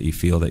for, that you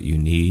feel that you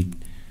need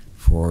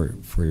for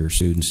your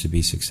students to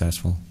be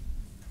successful?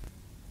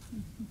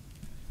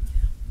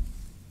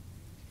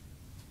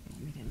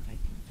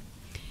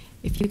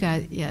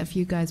 If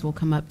you guys will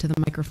come up to the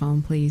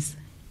microphone, please.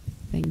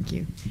 Thank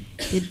you.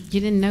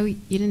 You didn't know you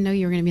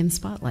were going to be in the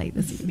spotlight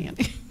this evening.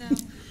 No.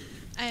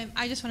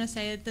 I just want to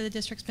say that the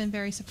district's been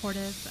very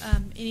supportive.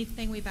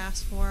 Anything we've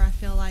asked for, I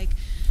feel like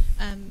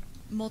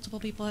multiple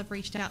people have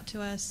reached out to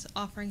us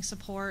offering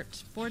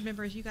support. Board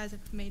members, you guys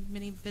have made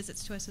many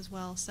visits to us as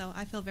well, so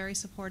I feel very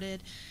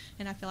supported,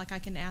 and I feel like I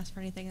can ask for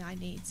anything I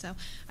need. So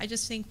I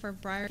just think for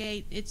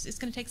Briargate, it's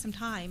going to take some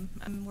time.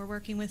 We're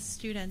working with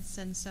students,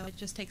 and so it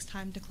just takes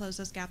time to close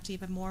those gaps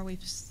even more.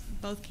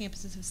 Both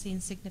campuses have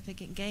seen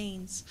significant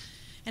gains,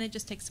 and it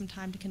just takes some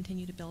time to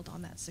continue to build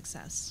on that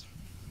success.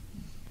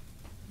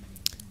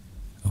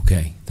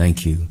 Okay,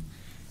 thank you.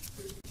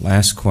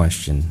 Last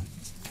question.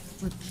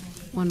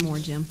 One more,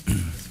 Jim.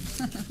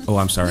 Oh,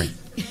 I'm sorry.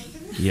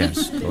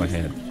 Yes, go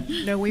ahead.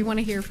 No, we want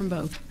to hear from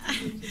both.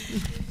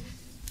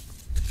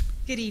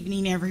 Good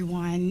evening,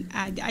 everyone.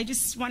 I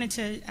just wanted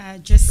to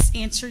just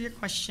answer your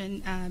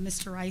question,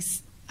 Mr.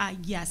 Rice.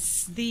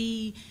 Yes,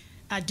 the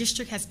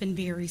district has been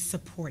very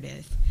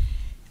supportive.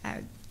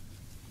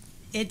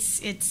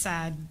 It's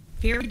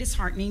very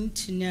disheartening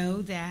to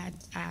know that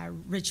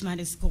Ridgemont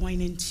is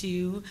going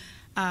into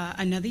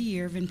another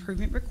year of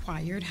improvement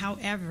required.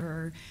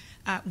 However,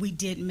 we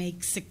did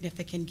make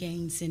significant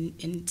gains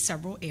in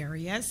several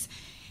areas.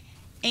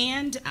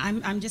 And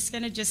I'm just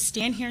going to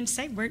stand here and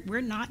say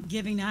we're not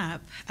giving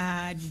up.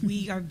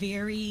 We are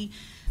very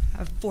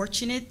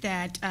fortunate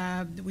that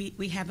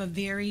we have a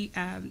very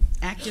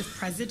active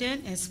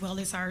president as well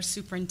as our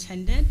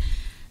superintendent.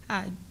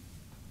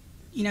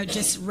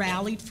 Just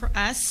rallied for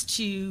us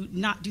to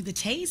not do the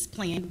TASE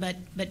plan, but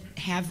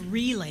have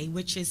relay,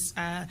 which is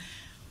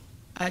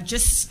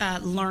just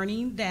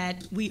learning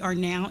that we are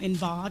now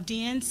involved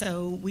in.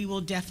 So we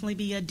will definitely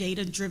be a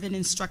data-driven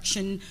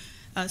instruction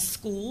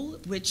school,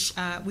 which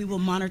we will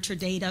monitor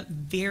data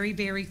very,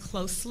 very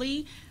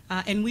closely.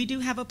 And we do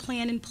have a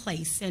plan in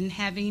place. And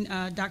having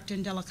Dr.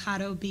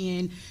 Indelicato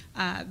being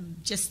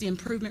just the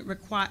improvement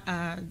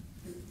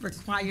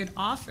required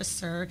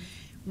officer,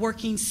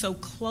 working so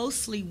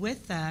closely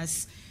with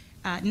us,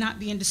 not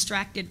being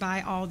distracted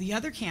by all the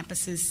other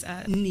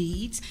campuses'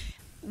 needs,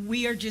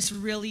 we are just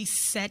really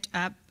set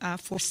up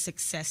for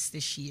success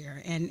this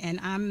year.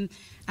 And I'm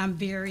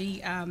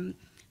very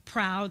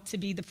proud to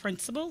be the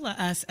principal,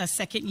 a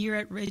second year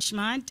at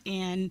Ridgemont,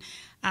 and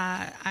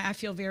I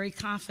feel very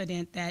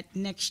confident that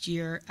next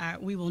year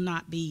we will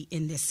not be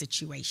in this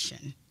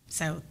situation.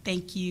 So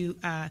thank you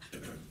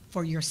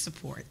for your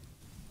support.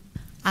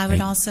 I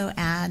would also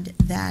add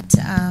that,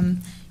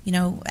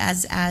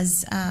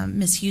 as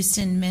Ms.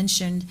 Houston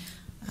mentioned,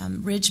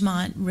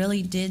 Ridgemont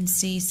really did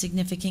see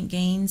significant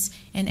gains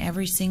in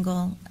every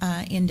single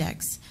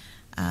index.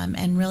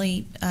 And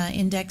really,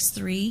 Index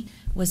 3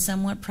 was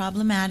somewhat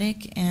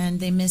problematic,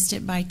 and they missed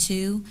it by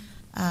 2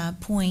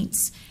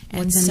 points.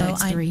 And What's so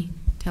Index 3?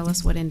 Tell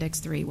us what Index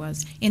 3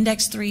 was.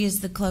 Index 3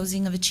 is the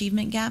closing of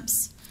achievement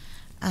gaps.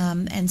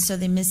 And so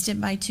they missed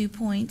it by 2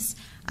 points.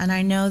 And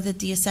I know that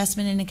the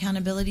Assessment and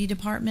Accountability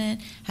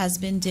Department has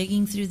been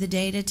digging through the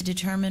data to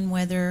determine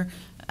whether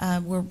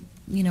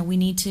we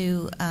need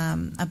to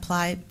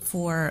apply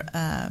for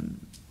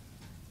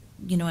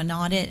an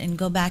audit and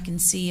go back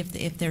and see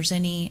if there's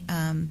any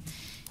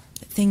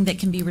thing that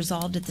can be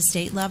resolved at the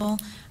state level.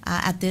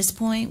 At this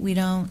point,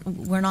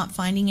 we're not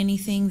finding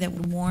anything that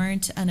would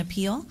warrant an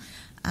appeal.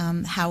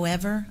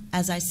 However,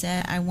 as I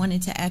said, I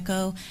wanted to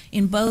echo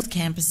in both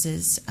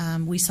campuses,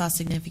 we saw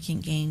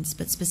significant gains,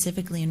 but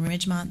specifically in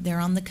Ridgemont, they're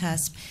on the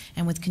cusp,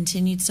 and with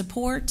continued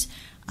support,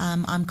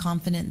 I'm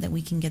confident that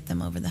we can get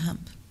them over the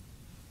hump.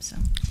 So.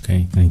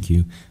 Okay, thank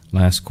you.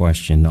 Last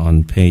question.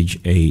 On page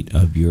 8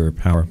 of your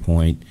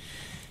PowerPoint,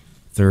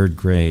 third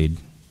grade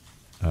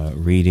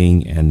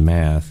reading and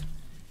math,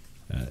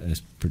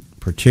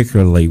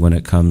 particularly when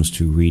it comes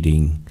to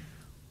reading,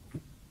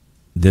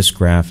 this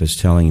graph is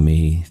telling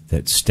me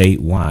that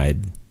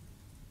statewide,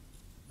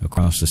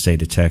 across the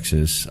state of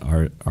Texas,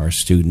 our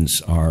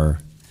students are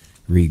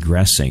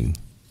regressing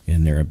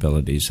in their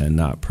abilities and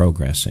not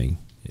progressing.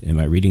 Am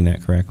I reading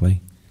that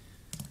correctly?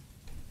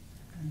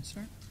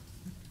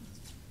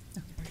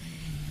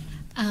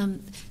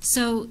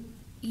 So,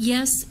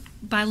 yes,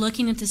 by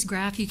looking at this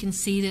graph, you can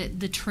see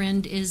that the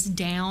trend is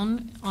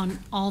down on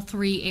all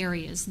 3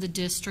 areas, the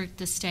district,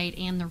 the state,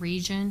 and the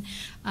region.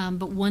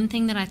 But one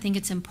thing that I think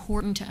it's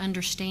important to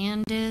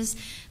understand is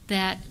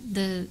that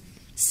the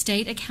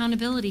state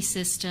accountability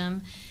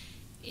system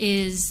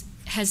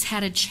has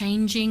had a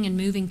changing and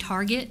moving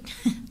target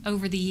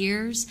over the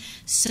years.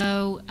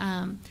 So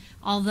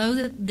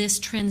although this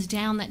trends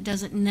down, that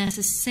doesn't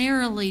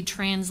necessarily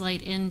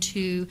translate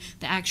into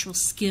the actual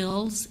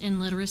skills in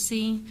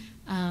literacy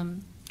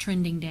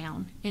trending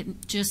down.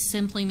 It just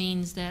simply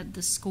means that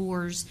the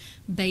scores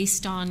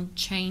based on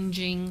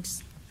changing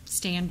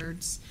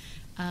standards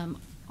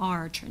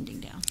are trending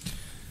down.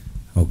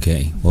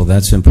 Okay, well,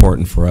 that's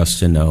important for us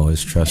to know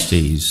as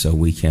trustees, so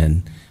we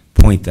can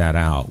point that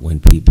out when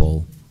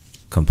people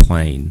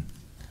complain.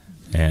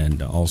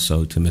 And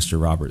also to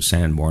Mr. Robert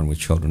Sanborn with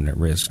Children at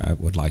Risk, I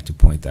would like to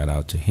point that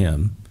out to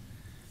him.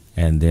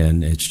 And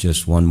then it's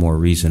just one more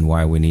reason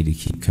why we need to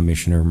keep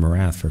Commissioner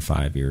Morath for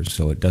 5 years,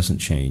 so it doesn't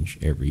change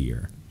every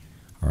year.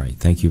 All right,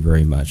 thank you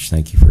very much.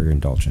 Thank you for your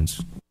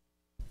indulgence.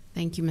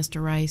 Thank you,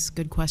 Mr. Rice.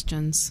 Good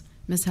questions.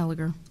 Ms.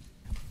 Helliger.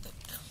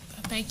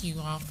 Thank you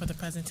all for the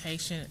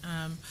presentation.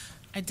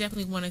 I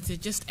definitely wanted to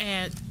just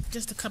add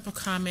just a couple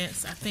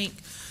comments. I think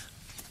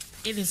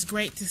it is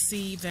great to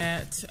see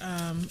that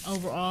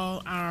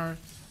overall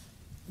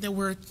that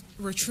we're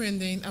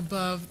trending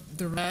above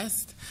the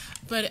rest.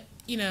 But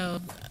you know,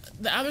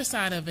 the other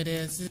side of it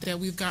is that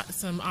we've got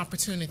some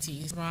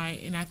opportunities, right?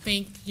 And I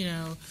think, you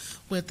know,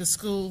 with the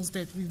schools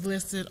that we've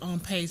listed on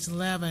page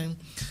 11,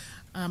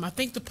 I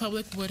think the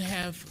public would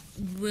have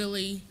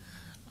really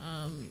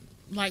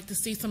like to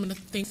see some of the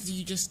things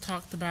you just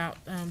talked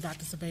about,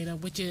 Dr. Sabeda,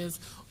 which is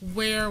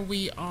where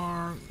we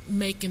are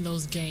making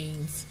those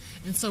gains.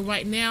 And so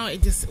right now,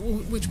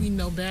 which we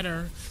know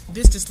better,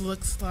 this just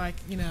looks like,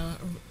 you know,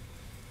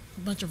 a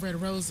bunch of red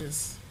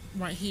roses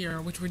right here,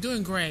 which we're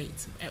doing great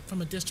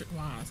from a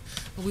district-wise,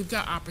 but we've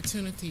got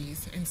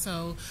opportunities. And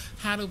so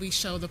how do we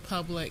show the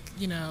public,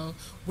 you know,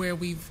 where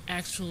we've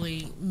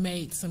actually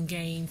made some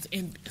gains,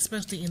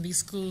 especially in these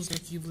schools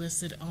that you've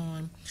listed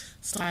on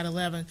slide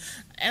 11.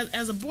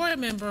 As a board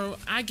member,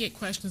 I get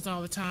questions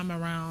all the time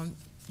around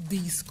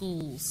these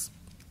schools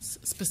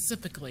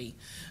specifically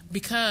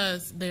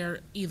because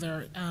they're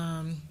either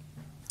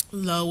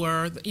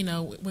lower, you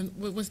know,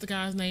 what's the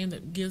guy's name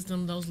that gives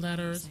them those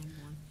letters?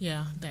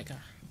 Yeah, that guy.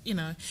 You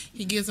know,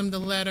 he gives them the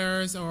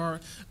letters,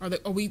 or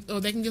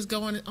they can just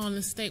go on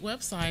the state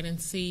website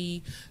and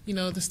see, you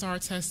know, the STAR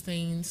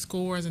testing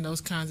scores and those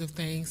kinds of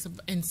things.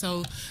 And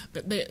so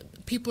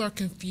people are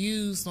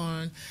confused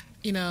on,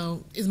 you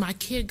know, is my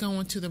kid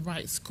going to the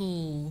right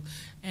school?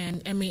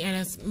 And I mean, and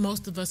as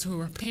most of us who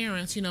are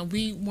parents, you know,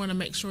 we want to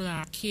make sure that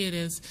our kid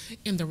is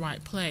in the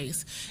right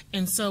place.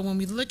 And so when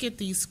we look at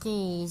these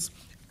schools,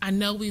 I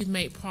know we've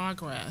made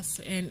progress,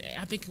 and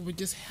I think it would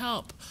just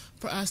help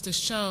for us to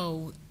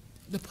show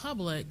the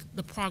public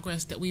the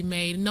progress that we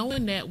made,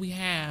 knowing that we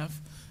have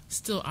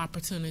still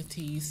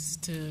opportunities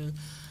to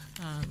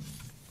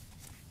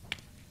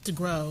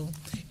grow.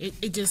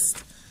 It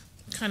just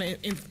kind of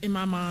in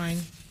my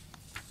mind,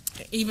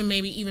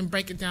 maybe even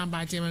break it down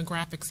by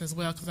demographics as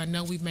well, because I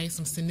know we've made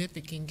some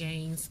significant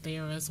gains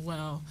there as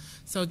well.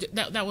 So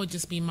that would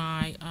just be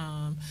my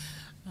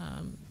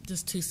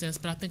just 2 cents,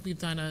 but I think we've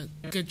done a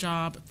good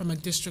job from a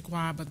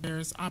district-wide, but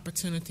there's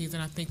opportunities,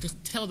 and I think to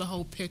tell the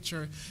whole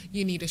picture,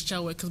 you need to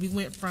show it, because we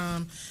went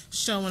from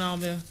showing all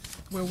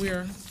where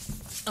we're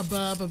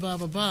above,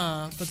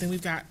 but then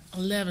we've got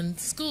 11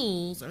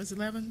 schools, or is it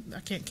 11?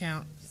 I can't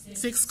count.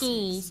 6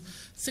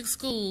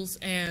 schools,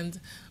 and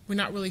we're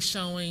not really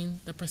showing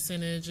the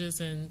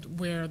percentages and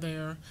where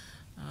their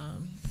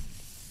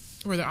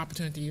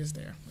opportunity is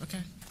there.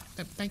 Okay,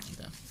 thank you,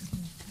 though.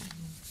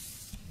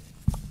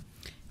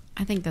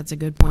 I think that's a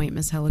good point,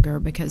 Ms.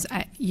 Helliger, because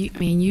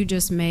you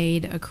just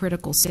made a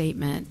critical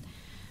statement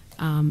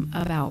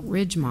about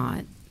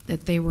Ridgemont,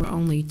 that they were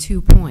only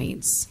 2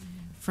 points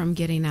from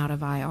getting out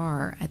of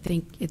IR. I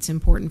think it's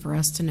important for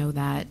us to know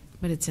that,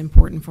 but it's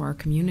important for our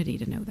community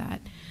to know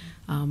that,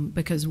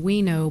 because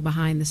we know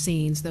behind the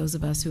scenes, those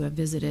of us who have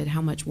visited,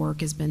 how much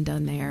work has been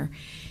done there,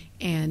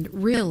 and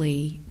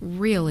really,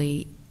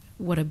 really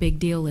what a big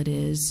deal it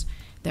is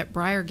that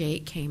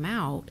Briargate came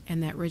out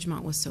and that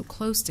Ridgemont was so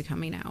close to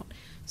coming out.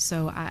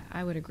 So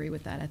I would agree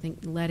with that. I think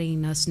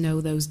letting us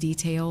know those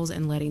details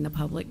and letting the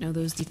public know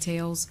those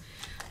details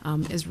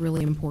is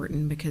really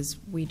important, because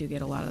we do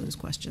get a lot of those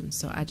questions.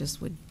 So I just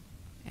would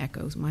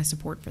echo my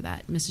support for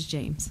that. Mrs.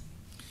 James.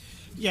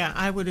 Yeah,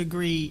 I would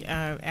agree.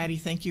 Addie,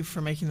 thank you for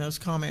making those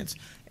comments.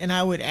 And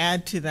I would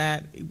add to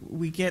that,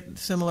 we get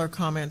similar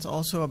comments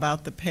also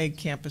about the PEG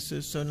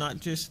campuses, so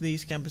not just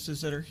these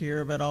campuses that are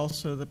here, but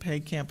also the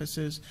PEG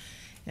campuses.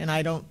 And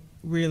I don't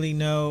really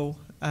know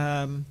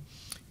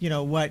you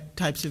know, what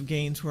types of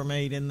gains were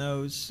made in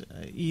those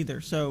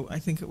either. So I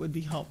think it would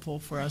be helpful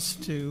for us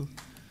to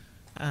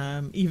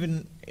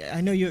even, I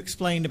know you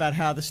explained about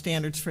how the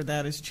standards for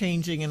that is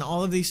changing, and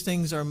all of these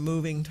things are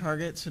moving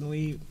targets,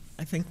 and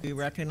I think we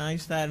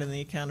recognize that in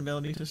the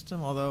accountability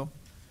system, although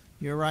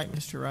you're right,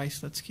 Mr.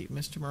 Rice, let's keep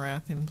Mr.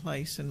 Morath in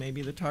place, and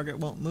maybe the target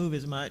won't move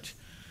as much.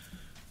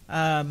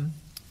 But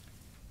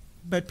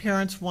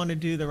parents want to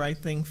do the right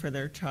thing for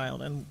their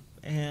child,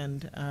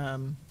 and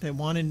they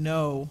want to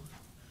know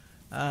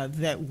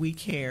that we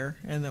care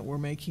and that we're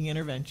making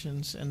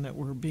interventions and that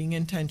we're being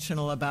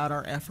intentional about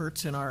our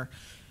efforts in our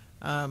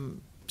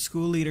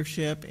school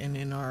leadership and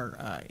in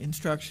our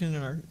instruction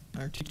and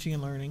our teaching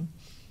and learning.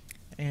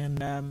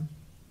 And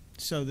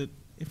so that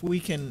if we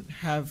can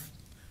have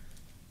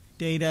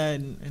data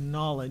and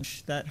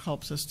knowledge, that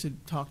helps us to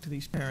talk to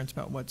these parents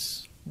about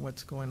what's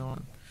going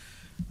on.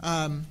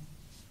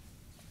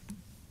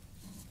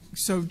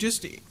 So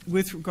just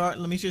with regard,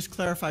 let me just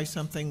clarify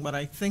something. What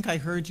I think I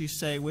heard you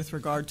say with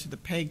regard to the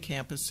PEG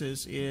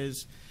campuses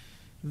is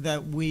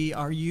that we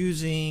are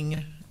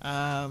using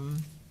our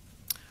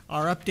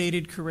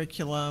updated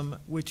curriculum,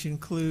 which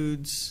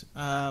includes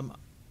a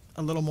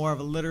little more of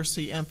a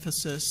literacy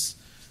emphasis.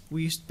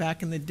 We used,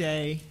 back in the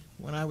day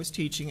when I was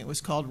teaching, it was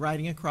called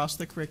Writing Across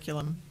the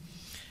Curriculum.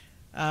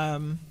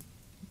 You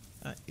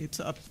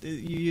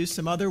use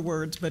some other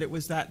words, but it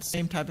was that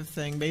same type of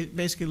thing,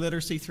 basically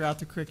literacy throughout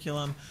the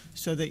curriculum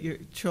so that your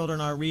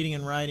children are reading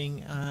and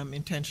writing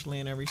intentionally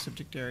in every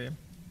subject area.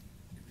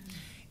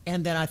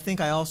 And then I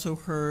think I also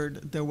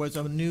heard there was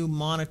a new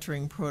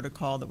monitoring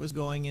protocol that was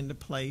going into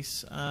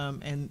place,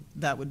 and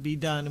that would be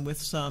done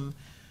with some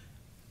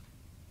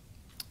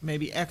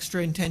maybe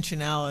extra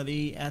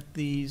intentionality at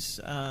these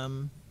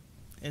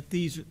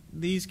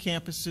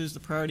campuses, the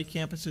priority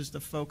campuses,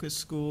 the focus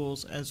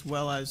schools, as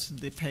well as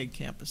the PEG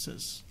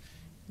campuses.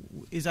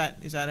 Is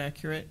that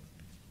accurate?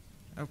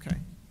 Okay,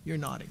 you're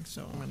nodding,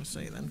 so I'm going to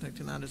say that. I'm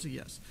taking that as a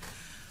yes.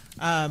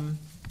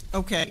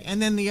 Okay, and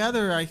then the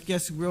other, I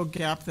guess, real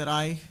gap that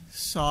I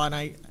saw, and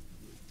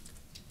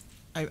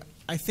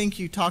I think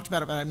you talked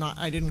about it, but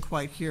I didn't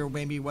quite hear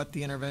maybe what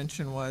the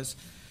intervention was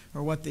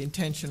or what the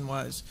intention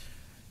was.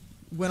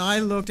 When I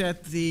looked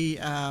at the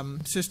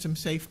system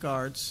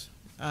safeguards,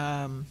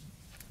 well,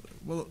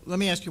 let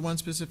me ask you one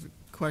specific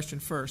question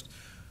first.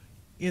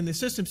 In the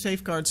system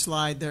safeguard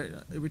slide,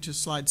 there, which is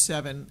slide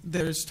 7,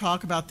 there's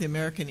talk about the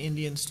American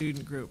Indian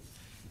student group.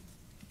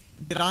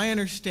 Did I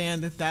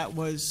understand that that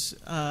was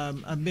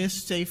a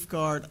missed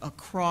safeguard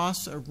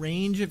across a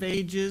range of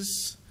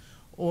ages,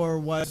 or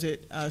was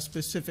it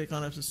specific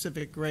on a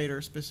specific grade or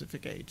a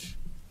specific age?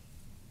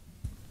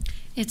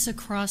 It's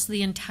across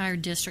the entire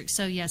district.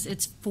 So yes,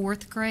 it's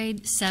 4th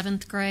grade,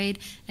 7th grade,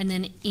 and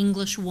then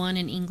English 1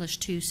 and English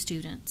 2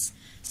 students.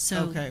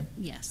 So okay.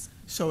 Yes.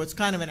 So it's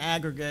kind of an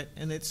aggregate,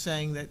 and it's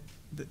saying that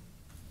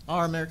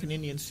our American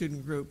Indian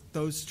student group,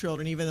 those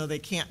children, even though they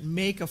can't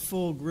make a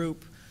full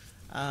group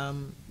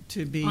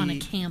to be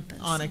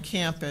on a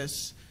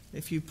campus,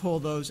 if you pull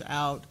those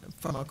out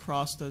from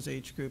across those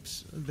age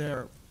groups,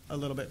 they're a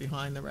little bit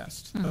behind the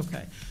rest. Mm-hmm.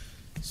 Okay.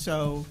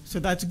 So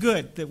that's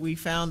good that we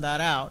found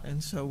that out,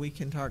 and so we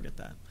can target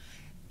that.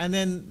 And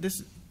then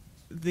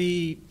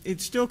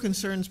it still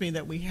concerns me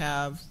that we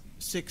have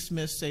 6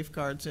 missed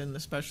safeguards in the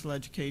special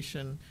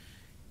education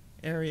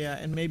area,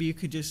 and maybe you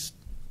could just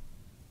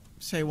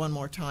say one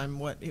more time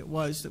what it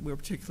was that we were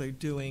particularly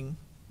doing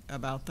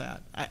about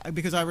that.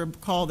 Because I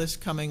recall this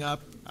coming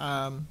up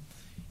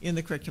in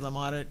the curriculum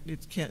audit.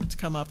 It's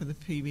come up in the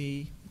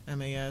PB,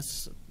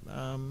 MAS,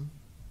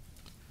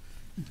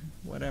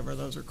 whatever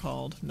those are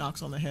called,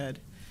 knocks on the head.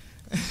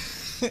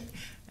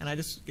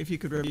 And if you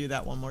could review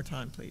that one more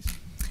time, please.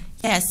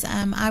 Yes,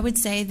 I would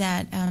say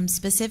that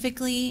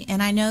specifically,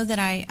 and I know that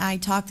I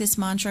talk this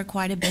mantra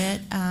quite a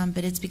bit,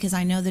 but it's because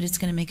I know that it's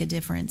going to make a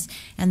difference,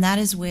 and that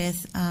is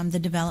with the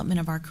development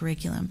of our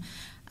curriculum.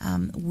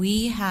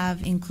 We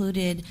have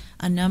included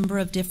a number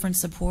of different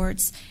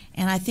supports,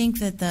 and I think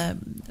that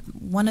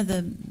one of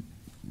the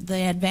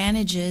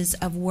advantages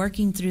of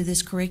working through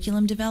this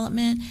curriculum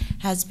development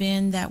has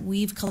been that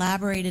we've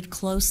collaborated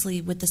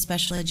closely with the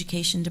special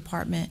education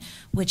department,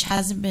 which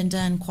hasn't been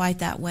done quite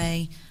that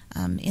way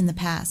in the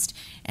past.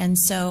 And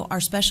so our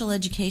special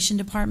education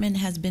department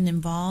has been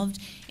involved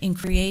in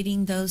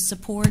creating those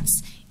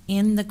supports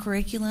in the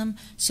curriculum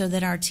so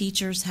that our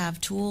teachers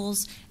have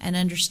tools and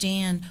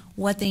understand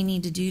what they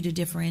need to do to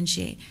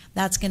differentiate.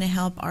 That's going to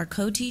help our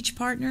co-teach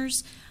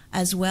partners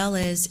as well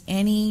as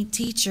any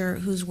teacher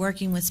who's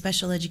working with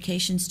special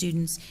education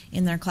students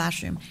in their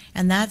classroom.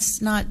 And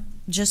that's not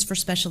just for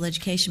special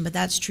education, but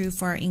that's true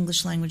for our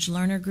English language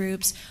learner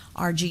groups,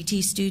 our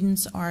GT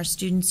students, our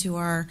students who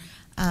are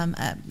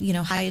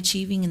high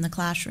achieving in the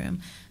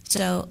classroom.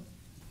 So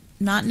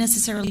not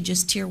necessarily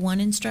just Tier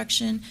 1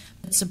 instruction,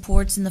 but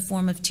supports in the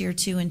form of Tier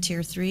 2 and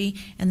Tier 3,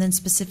 and then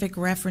specific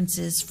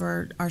references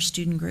for our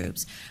student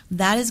groups.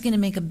 That is going to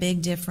make a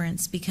big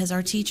difference because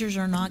our teachers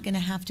are not going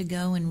to have to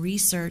go and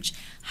research,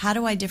 how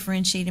do I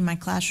differentiate in my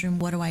classroom,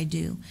 what do I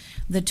do?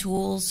 The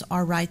tools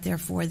are right there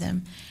for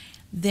them.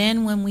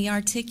 Then when we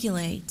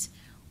articulate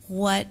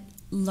what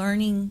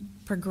learning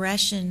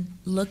progression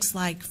looks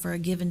like for a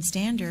given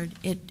standard,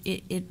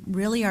 it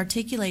really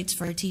articulates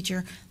for a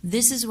teacher,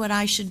 this is what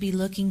I should be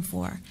looking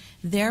for.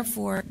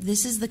 Therefore,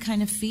 this is the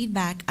kind of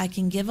feedback I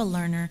can give a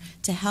learner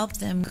to help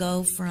them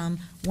go from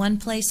one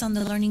place on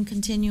the learning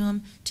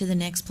continuum to the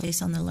next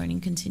place on the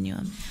learning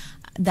continuum.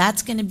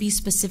 That's going to be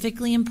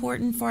specifically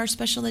important for our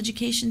special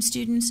education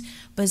students,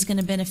 but it's going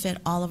to benefit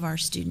all of our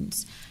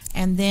students.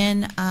 And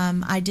then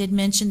I did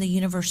mention the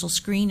universal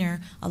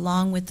screener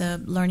along with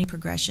the learning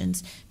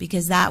progressions,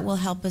 because that will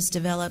help us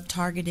develop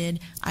targeted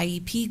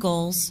IEP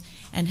goals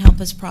and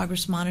help us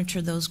progress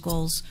monitor those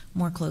goals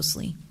more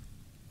closely.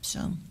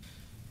 So.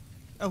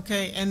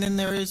 Okay, and then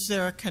is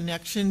there a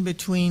connection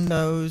between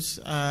those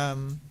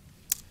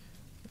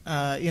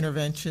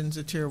interventions,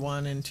 the Tier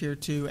 1 and Tier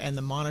 2, and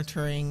the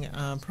monitoring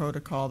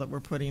protocol that we're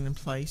putting in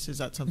place? Is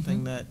that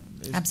something that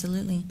is...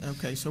 Absolutely.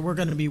 Okay, so we're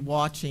going to be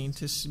watching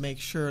to make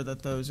sure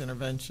that those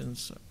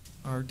interventions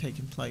are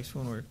taking place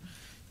when we're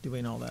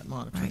doing all that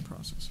monitoring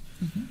process.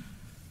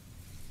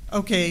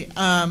 Okay,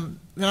 then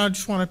I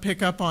just want to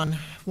pick up on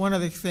one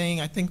other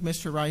thing. I think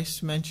Mr.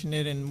 Rice mentioned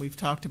it, and we've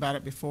talked about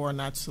it before, and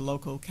that's the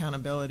local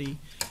accountability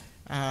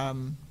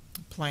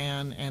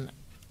plan. And,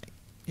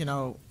 you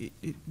know,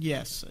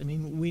 yes, I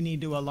mean, we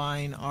need to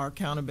align our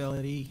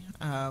accountability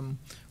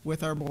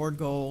with our board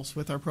goals,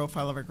 with our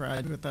profile of a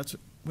graduate, that's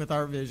with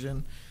our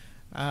vision.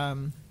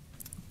 And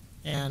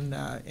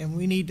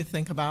we need to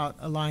think about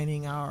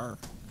aligning our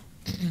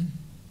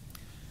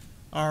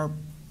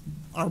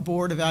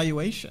board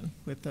evaluation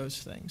with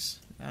those things,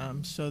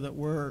 so that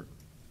we're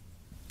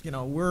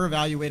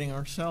evaluating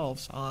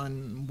ourselves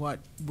on what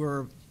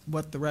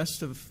the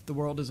rest of the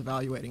world is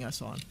evaluating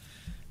us on,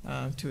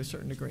 to a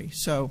certain degree.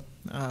 So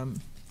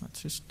I'm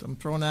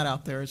throwing that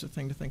out there as a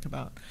thing to think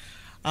about.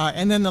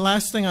 And then the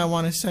last thing I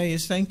want to say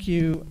is thank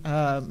you,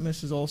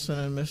 Mrs. Olson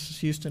and Mrs.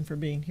 Houston, for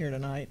being here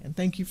tonight, and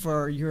thank you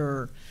for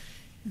your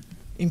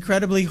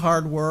incredibly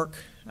hard work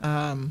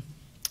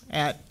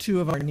at two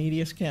of our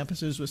neediest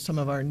campuses with some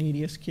of our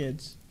neediest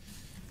kids.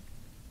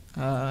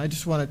 I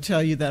just want to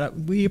tell you that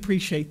we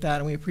appreciate that,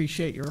 and we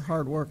appreciate your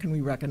hard work, and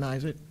we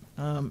recognize it.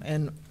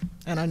 And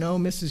I know,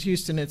 Mrs.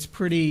 Houston, it's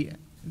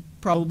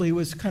probably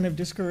was kind of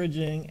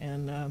discouraging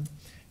and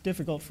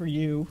difficult for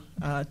you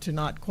to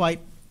not quite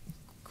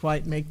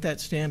make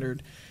that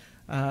standard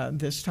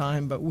this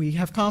time, but we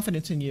have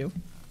confidence in you.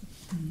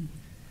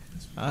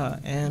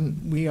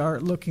 And we are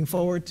looking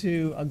forward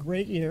to a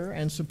great year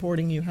and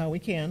supporting you how we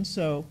can.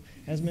 So,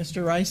 as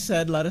Mr. Rice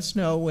said, let us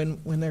know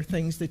when there are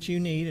things that you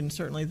need, and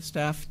certainly the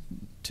staff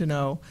to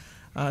know,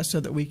 so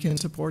that we can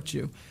support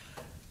you.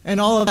 And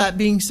all of that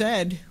being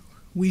said,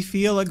 we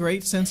feel a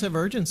great sense of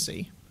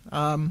urgency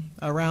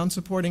around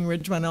supporting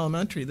Ridgemont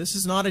Elementary. This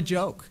is not a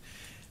joke.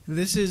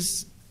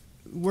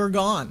 We're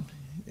gone,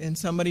 and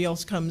somebody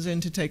else comes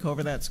in to take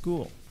over that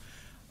school.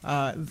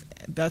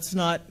 That's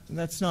not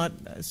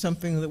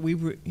something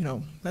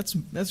that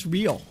that's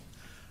real.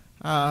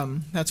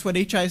 That's what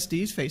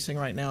HISD is facing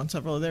right now on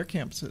several of their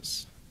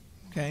campuses.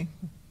 Okay,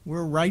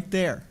 we're right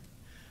there,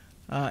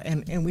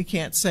 and we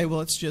can't say,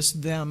 well, it's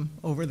just them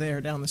over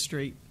there down the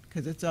street,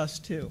 because it's us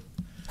too.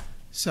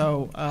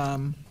 So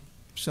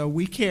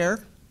we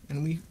care,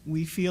 and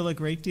we feel a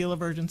great deal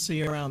of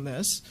urgency around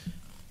this.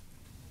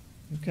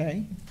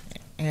 Okay,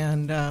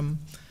 and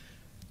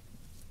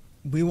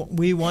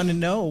we want to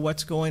know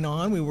what's going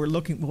on. We'll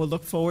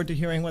look forward to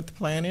hearing what the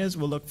plan is.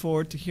 We'll look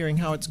forward to hearing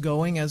how it's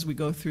going as we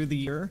go through the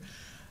year,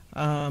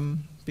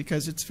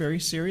 because it's very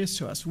serious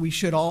to us. We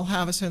should all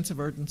have a sense of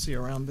urgency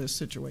around this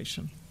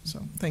situation. So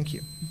thank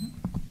you.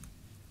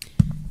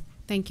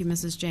 Thank you,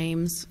 Mrs.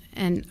 James.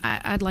 And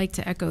I'd like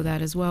to echo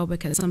that as well,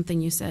 because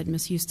something you said,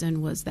 Ms.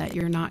 Houston, was that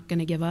you're not going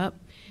to give up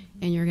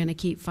and you're going to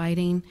keep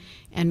fighting,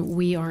 and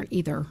we aren't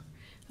either.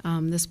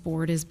 This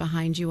board is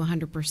behind you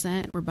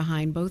 100%. We're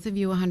behind both of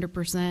you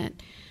 100%.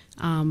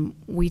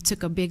 We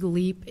took a big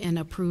leap in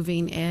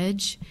approving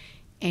EDGE,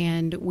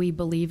 and we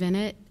believe in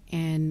it,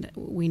 and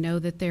we know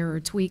that there are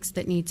tweaks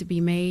that need to be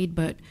made,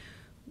 but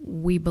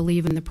we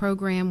believe in the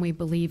program, we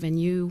believe in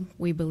you,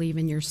 we believe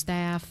in your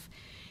staff,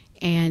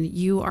 and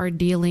you are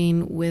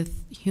dealing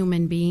with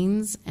human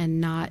beings and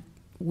not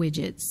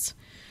widgets.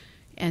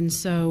 And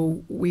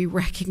so we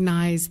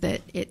recognize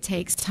that it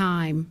takes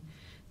time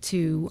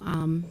to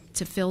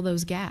fill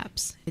those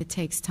gaps. It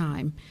takes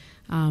time.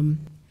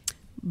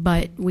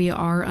 But we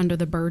are under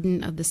the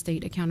burden of the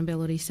state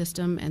accountability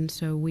system, and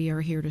so we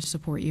are here to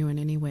support you in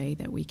any way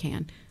that we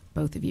can,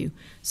 both of you.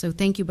 So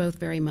thank you both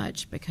very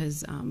much,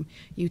 because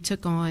you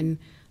took on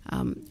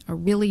a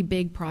really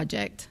big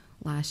project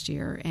last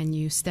year, and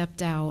you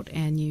stepped out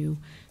and you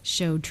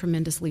showed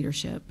tremendous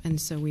leadership,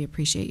 and so we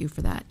appreciate you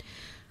for that.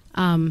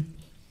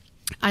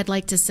 I'd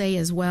like to say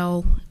as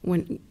well,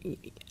 when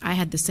I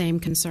had the same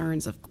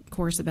concerns, of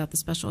course, about the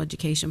special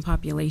education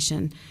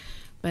population,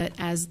 but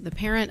as the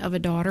parent of a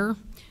daughter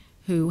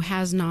who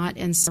has not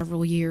in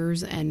several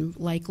years and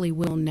likely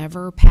will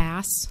never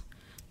pass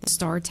the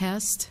STAR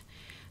test,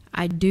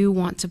 I do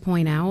want to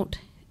point out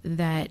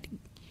that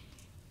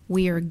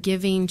we are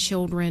giving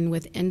children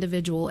with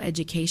individual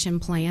education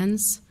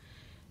plans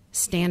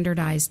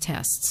standardized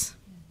tests,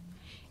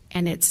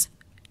 and it's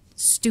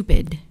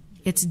stupid.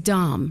 It's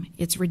dumb,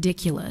 it's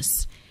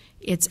ridiculous,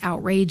 it's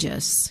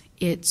outrageous,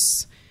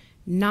 it's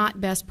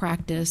not best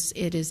practice,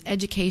 it is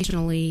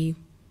educationally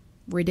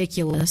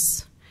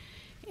ridiculous.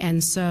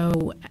 And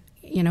so,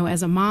 you know,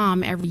 as a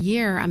mom, every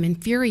year I'm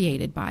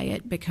infuriated by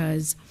it,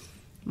 because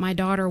my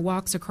daughter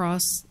walks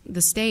across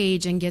the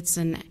stage and gets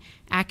an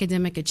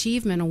academic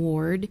achievement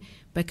award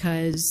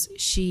because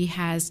she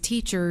has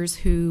teachers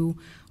who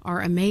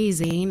are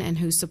amazing and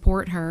who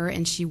support her,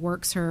 and she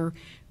works her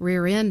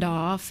rear end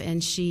off,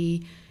 and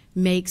she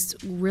makes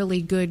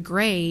really good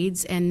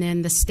grades, and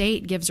then the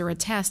state gives her a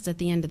test at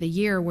the end of the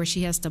year where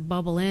she has to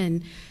bubble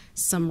in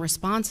some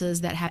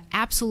responses that have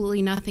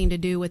absolutely nothing to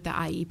do with the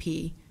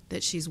IEP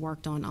that she's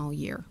worked on all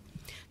year.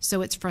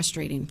 So it's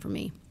frustrating for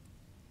me.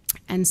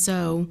 And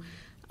so,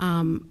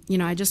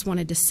 I just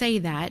wanted to say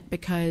that,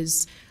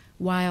 because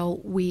while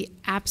we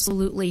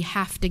absolutely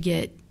have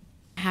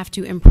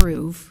to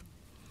improve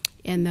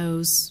in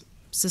those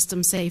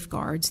system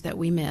safeguards that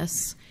we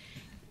miss,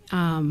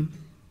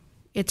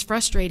 it's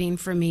frustrating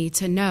for me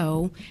to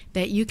know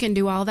that you can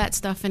do all that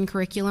stuff in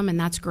curriculum, and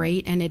that's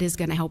great, and it is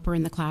going to help her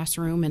in the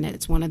classroom, and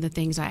it's one of the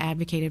things I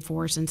advocated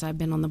for since I've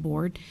been on the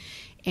board.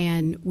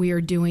 And we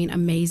are doing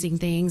amazing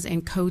things,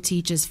 and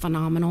co-teach is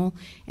phenomenal,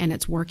 and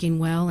it's working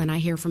well, and I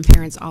hear from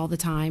parents all the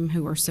time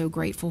who are so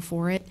grateful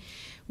for it.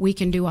 We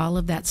can do all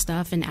of that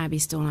stuff, and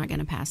Abby's still not going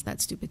to pass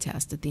that stupid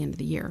test at the end of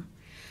the year.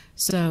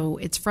 So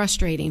it's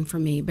frustrating for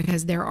me,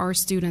 because there are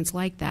students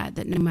like that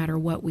no matter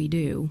what we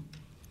do,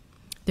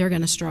 they're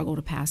going to struggle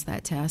to pass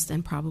that test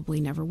and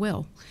probably never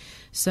will.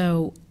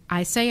 So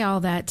I say all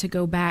that to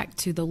go back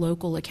to the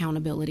local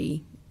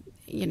accountability.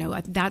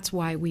 That's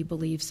why we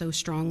believe so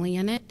strongly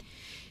in it.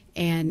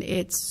 And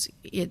it's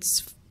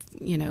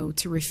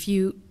to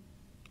refute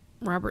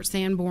Robert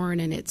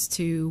Sanborn, and it's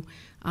to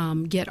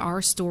get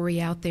our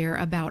story out there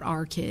about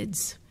our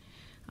kids.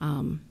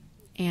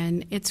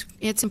 And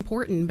it's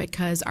important,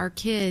 because our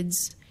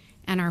kids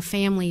and our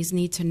families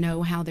need to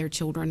know how their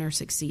children are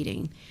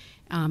succeeding,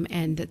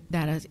 and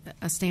that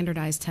a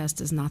standardized test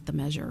is not the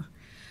measure.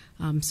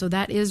 So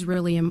that is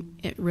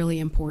really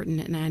important,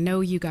 and I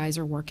know you guys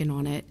are working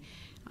on it.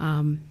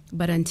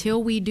 But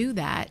until we do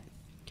that,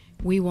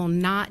 we will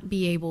not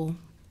be able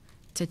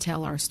to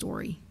tell our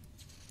story.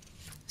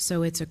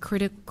 So it's a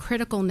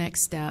critical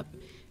next step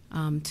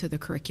to the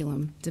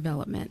curriculum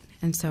development.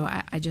 And so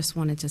I just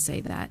wanted to say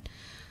that.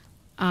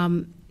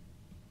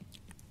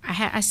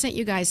 I sent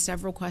you guys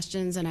several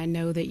questions, and I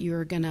know that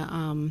you're going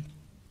to,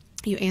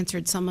 you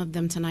answered some of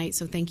them tonight,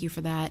 so thank you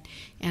for that.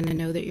 And I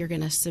know that you're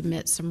going to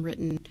submit some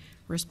written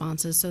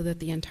responses so that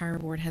the entire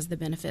board has the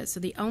benefit. So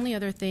the only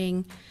other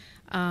thing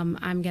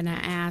I'm going to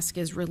ask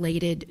is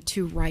related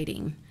to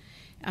writing.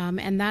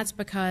 And that's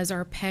because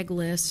our PEG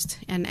list,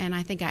 and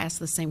I think I asked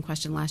the same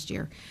question last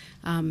year,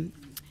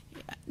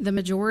 the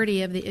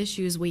majority of the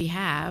issues we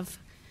have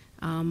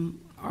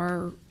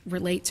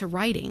relate to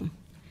writing.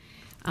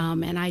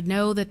 And I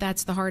know that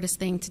that's the hardest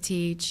thing to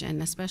teach,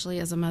 and especially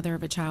as a mother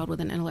of a child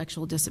with an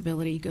intellectual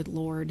disability, good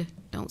Lord,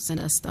 don't send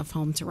us stuff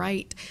home to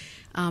write,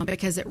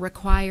 because it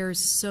requires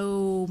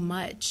so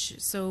much,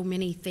 so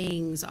many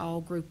things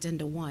all grouped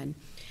into one.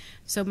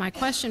 So my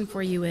question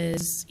for you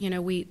is,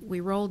 we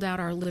rolled out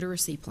our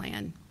literacy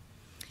plan,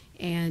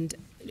 and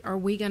are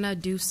we going to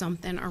do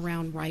something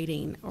around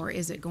writing, or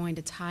is it going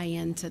to tie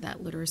into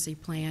that literacy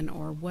plan,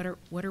 or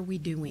what are we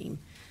doing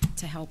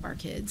to help our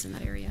kids in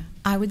that area?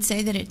 I would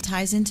say that it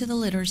ties into the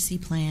literacy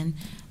plan,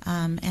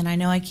 and I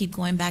know I keep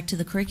going back to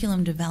the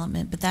curriculum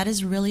development, but that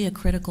is really a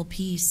critical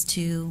piece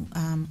to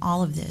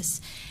all of this.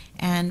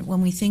 And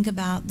when we think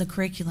about the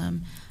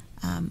curriculum,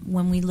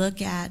 when we look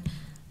at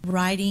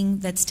writing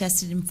that's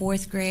tested in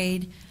 4th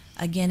grade,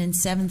 again in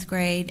 7th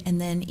grade, and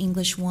then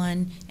English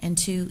 1 and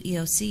 2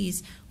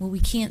 EOCs, well, we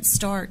can't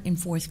start in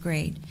 4th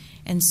grade.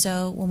 And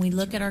so when we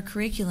look at our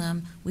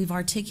curriculum, we've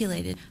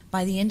articulated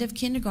by the end of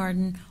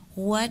kindergarten,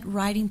 what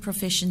writing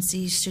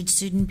proficiencies should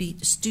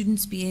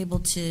students be able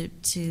to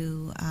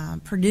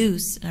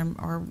produce,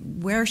 or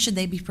where should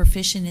they be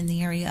proficient in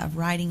the area of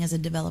writing as a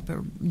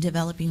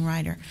developing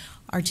writer,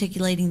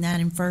 articulating that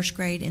in 1st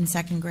grade and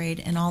 2nd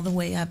grade and all the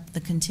way up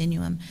the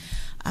continuum.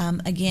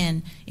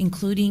 Again,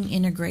 including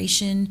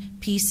integration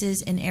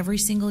pieces in every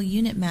single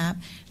unit map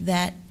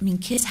that,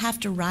 kids have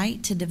to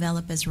write to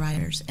develop as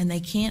writers, and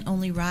they can't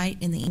only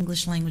write in the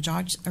English language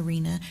arts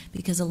arena,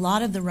 because a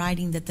lot of the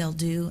writing that they'll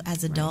do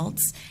as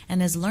adults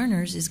and as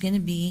learners is going to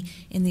be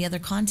in the other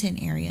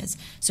content areas.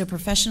 So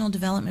professional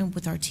development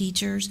with our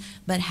teachers,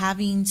 but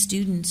having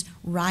students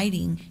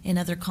writing in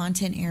other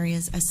content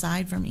areas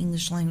aside from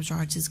English language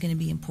arts is going to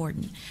be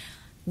important.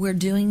 We're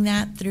doing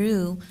that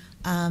through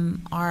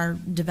our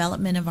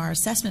development of our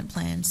assessment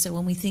plan. So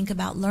when we think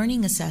about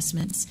learning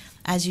assessments,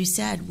 as you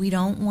said, we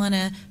don't want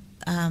to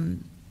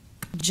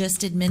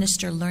just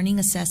administer learning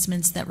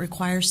assessments that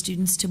require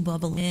students to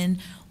bubble in,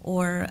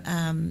 or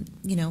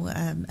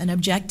an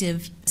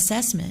objective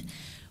assessment.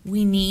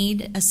 We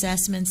need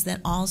assessments that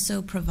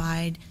also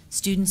provide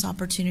students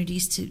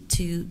opportunities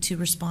to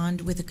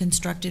respond with a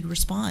constructed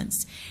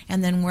response,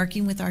 and then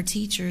working with our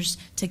teachers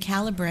to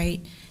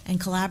calibrate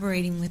and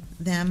collaborating with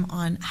them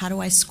on how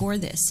do I score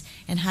this,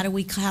 and how do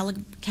we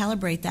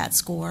calibrate that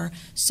score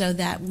so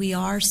that we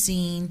are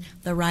seeing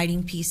the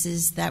writing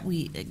pieces that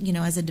we,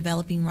 as a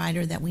developing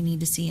writer, that we need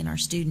to see in our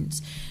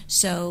students.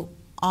 So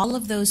all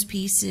of those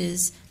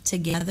pieces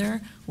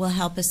together will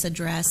help us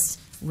address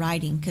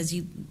writing, because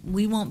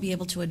we won't be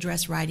able to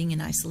address writing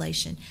in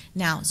isolation.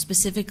 Now,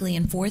 specifically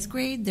in fourth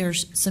grade,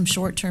 there's some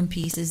short-term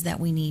pieces that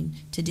we need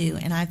to do,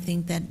 and I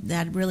think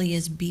that really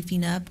is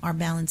beefing up our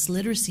balanced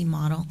literacy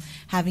model,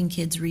 having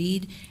kids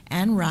read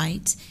and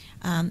write,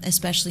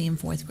 especially in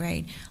fourth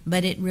grade.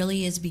 But it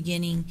really is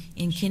beginning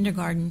in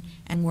kindergarten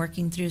and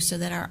working through so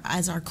that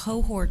as our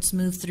cohorts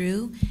move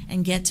through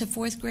and get to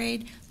fourth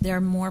grade,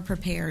 they're more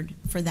prepared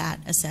for that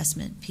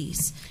assessment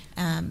piece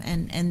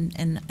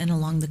and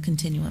along the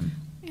continuum.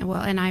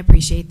 Well, and I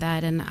appreciate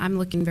that, and I'm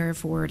looking very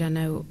forward. I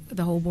know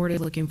the whole board is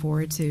looking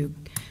forward to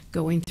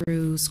going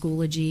through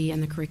Schoology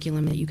and the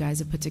curriculum that you guys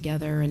have put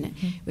together, and it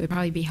would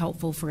probably be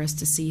helpful for us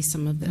to see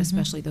some of the,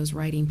 especially those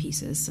writing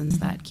pieces, since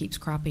that keeps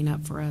cropping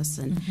up for us.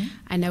 And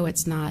I know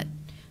it's not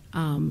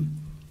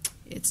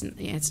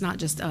it's not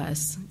just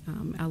us.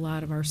 A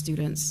lot of our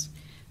students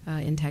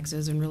in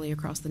Texas and really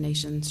across the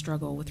nation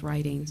struggle with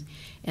writings,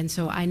 and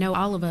so I know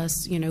all of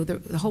us. You know,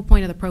 the whole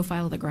point of the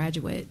profile of the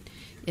graduate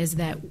is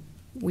that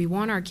we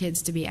want our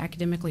kids to be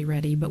academically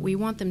ready, but we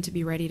want them to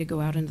be ready to go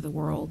out into the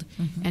world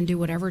and do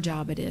whatever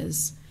job it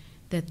is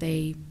that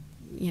they,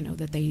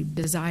 that they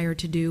desire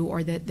to do,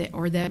 or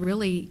that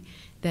really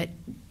that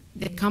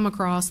come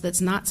across that's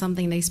not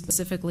something they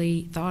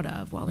specifically thought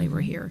of while they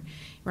were here.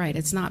 Right?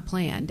 It's not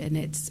planned, and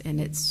it's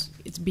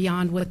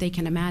beyond what they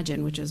can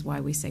imagine, which is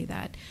why we say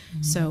that.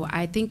 So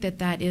I think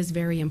that is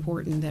very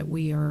important, that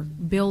we are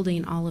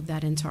building all of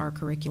that into our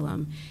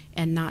curriculum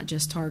and not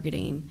just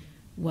targeting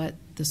what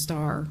the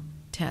STAR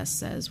test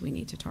says we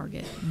need to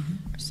target.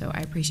 So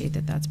I appreciate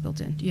that that's built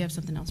in. Do you have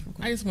something else real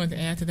quick? I just wanted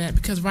to add to that,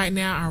 because right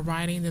now our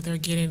writing that they're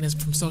getting is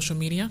from social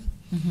media.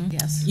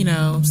 Yes.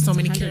 So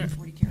many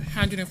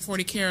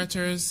 140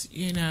 characters,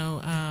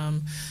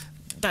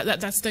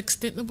 that's the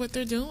extent of what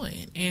they're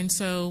doing. And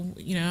so,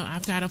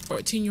 I've got a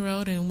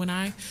 14-year-old, and when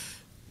I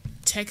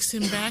text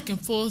him back in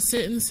full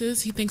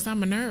sentences, he thinks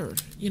I'm a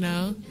nerd,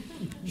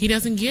 He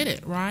doesn't get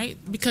it, right?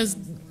 Because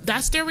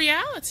that's their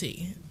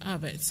reality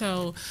of it.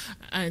 So,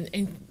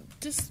 and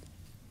just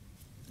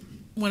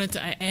wanted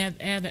to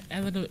add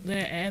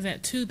that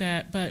to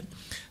that, but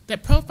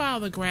that profile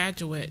of the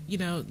graduate,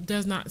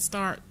 does not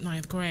start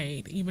ninth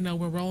grade, even though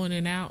we're rolling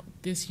it out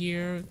this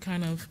year,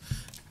 kind of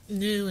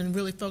new and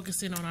really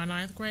focusing on our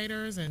ninth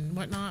graders and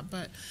whatnot,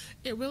 but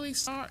it really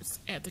starts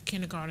at the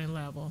kindergarten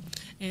level.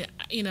 And,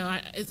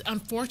 it's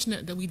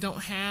unfortunate that we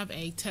don't have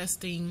a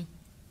testing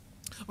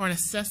or an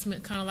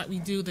assessment kind of like we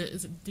do the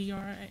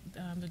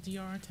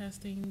DR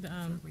testing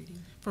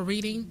for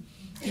reading.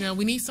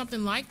 We need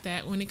something like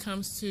that when it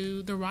comes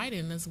to the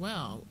writing as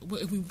well.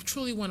 If we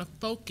truly want to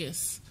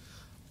focus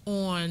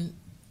on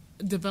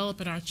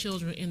developing our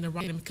children in the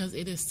writing, because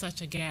it is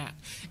such a gap.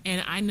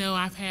 And I know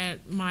I've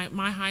had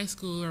my high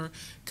schooler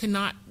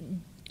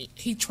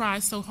he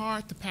tried so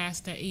hard to pass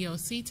that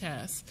EOC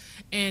test,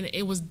 and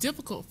it was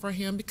difficult for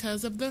him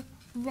because of the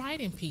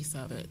writing piece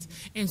of it.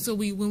 And so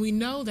when we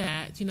know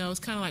that, it's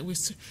kind of like we're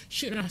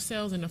shooting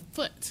ourselves in the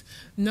foot,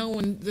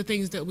 knowing the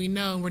things that we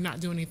know, and we're not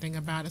doing anything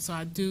about it. So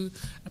I do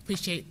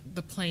appreciate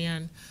the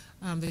plan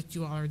that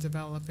you all are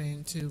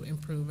developing to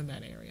improve in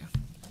that area.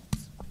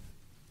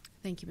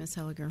 Thank you, Ms.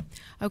 Helliger.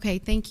 Okay,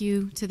 thank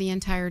you to the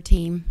entire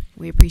team.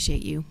 We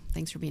appreciate you.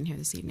 Thanks for being here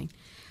this evening.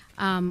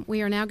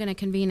 We are now going to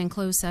convene in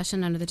closed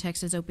session under the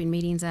Texas Open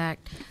Meetings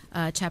Act,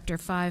 Chapter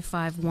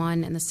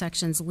 551, and the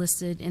sections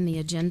listed in the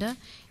agenda,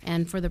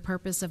 and for the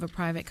purpose of a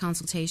private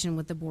consultation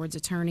with the board's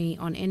attorney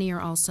on any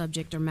or all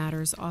subject or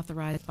matters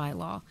authorized by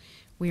law.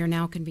 We are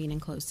now convening in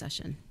closed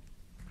session.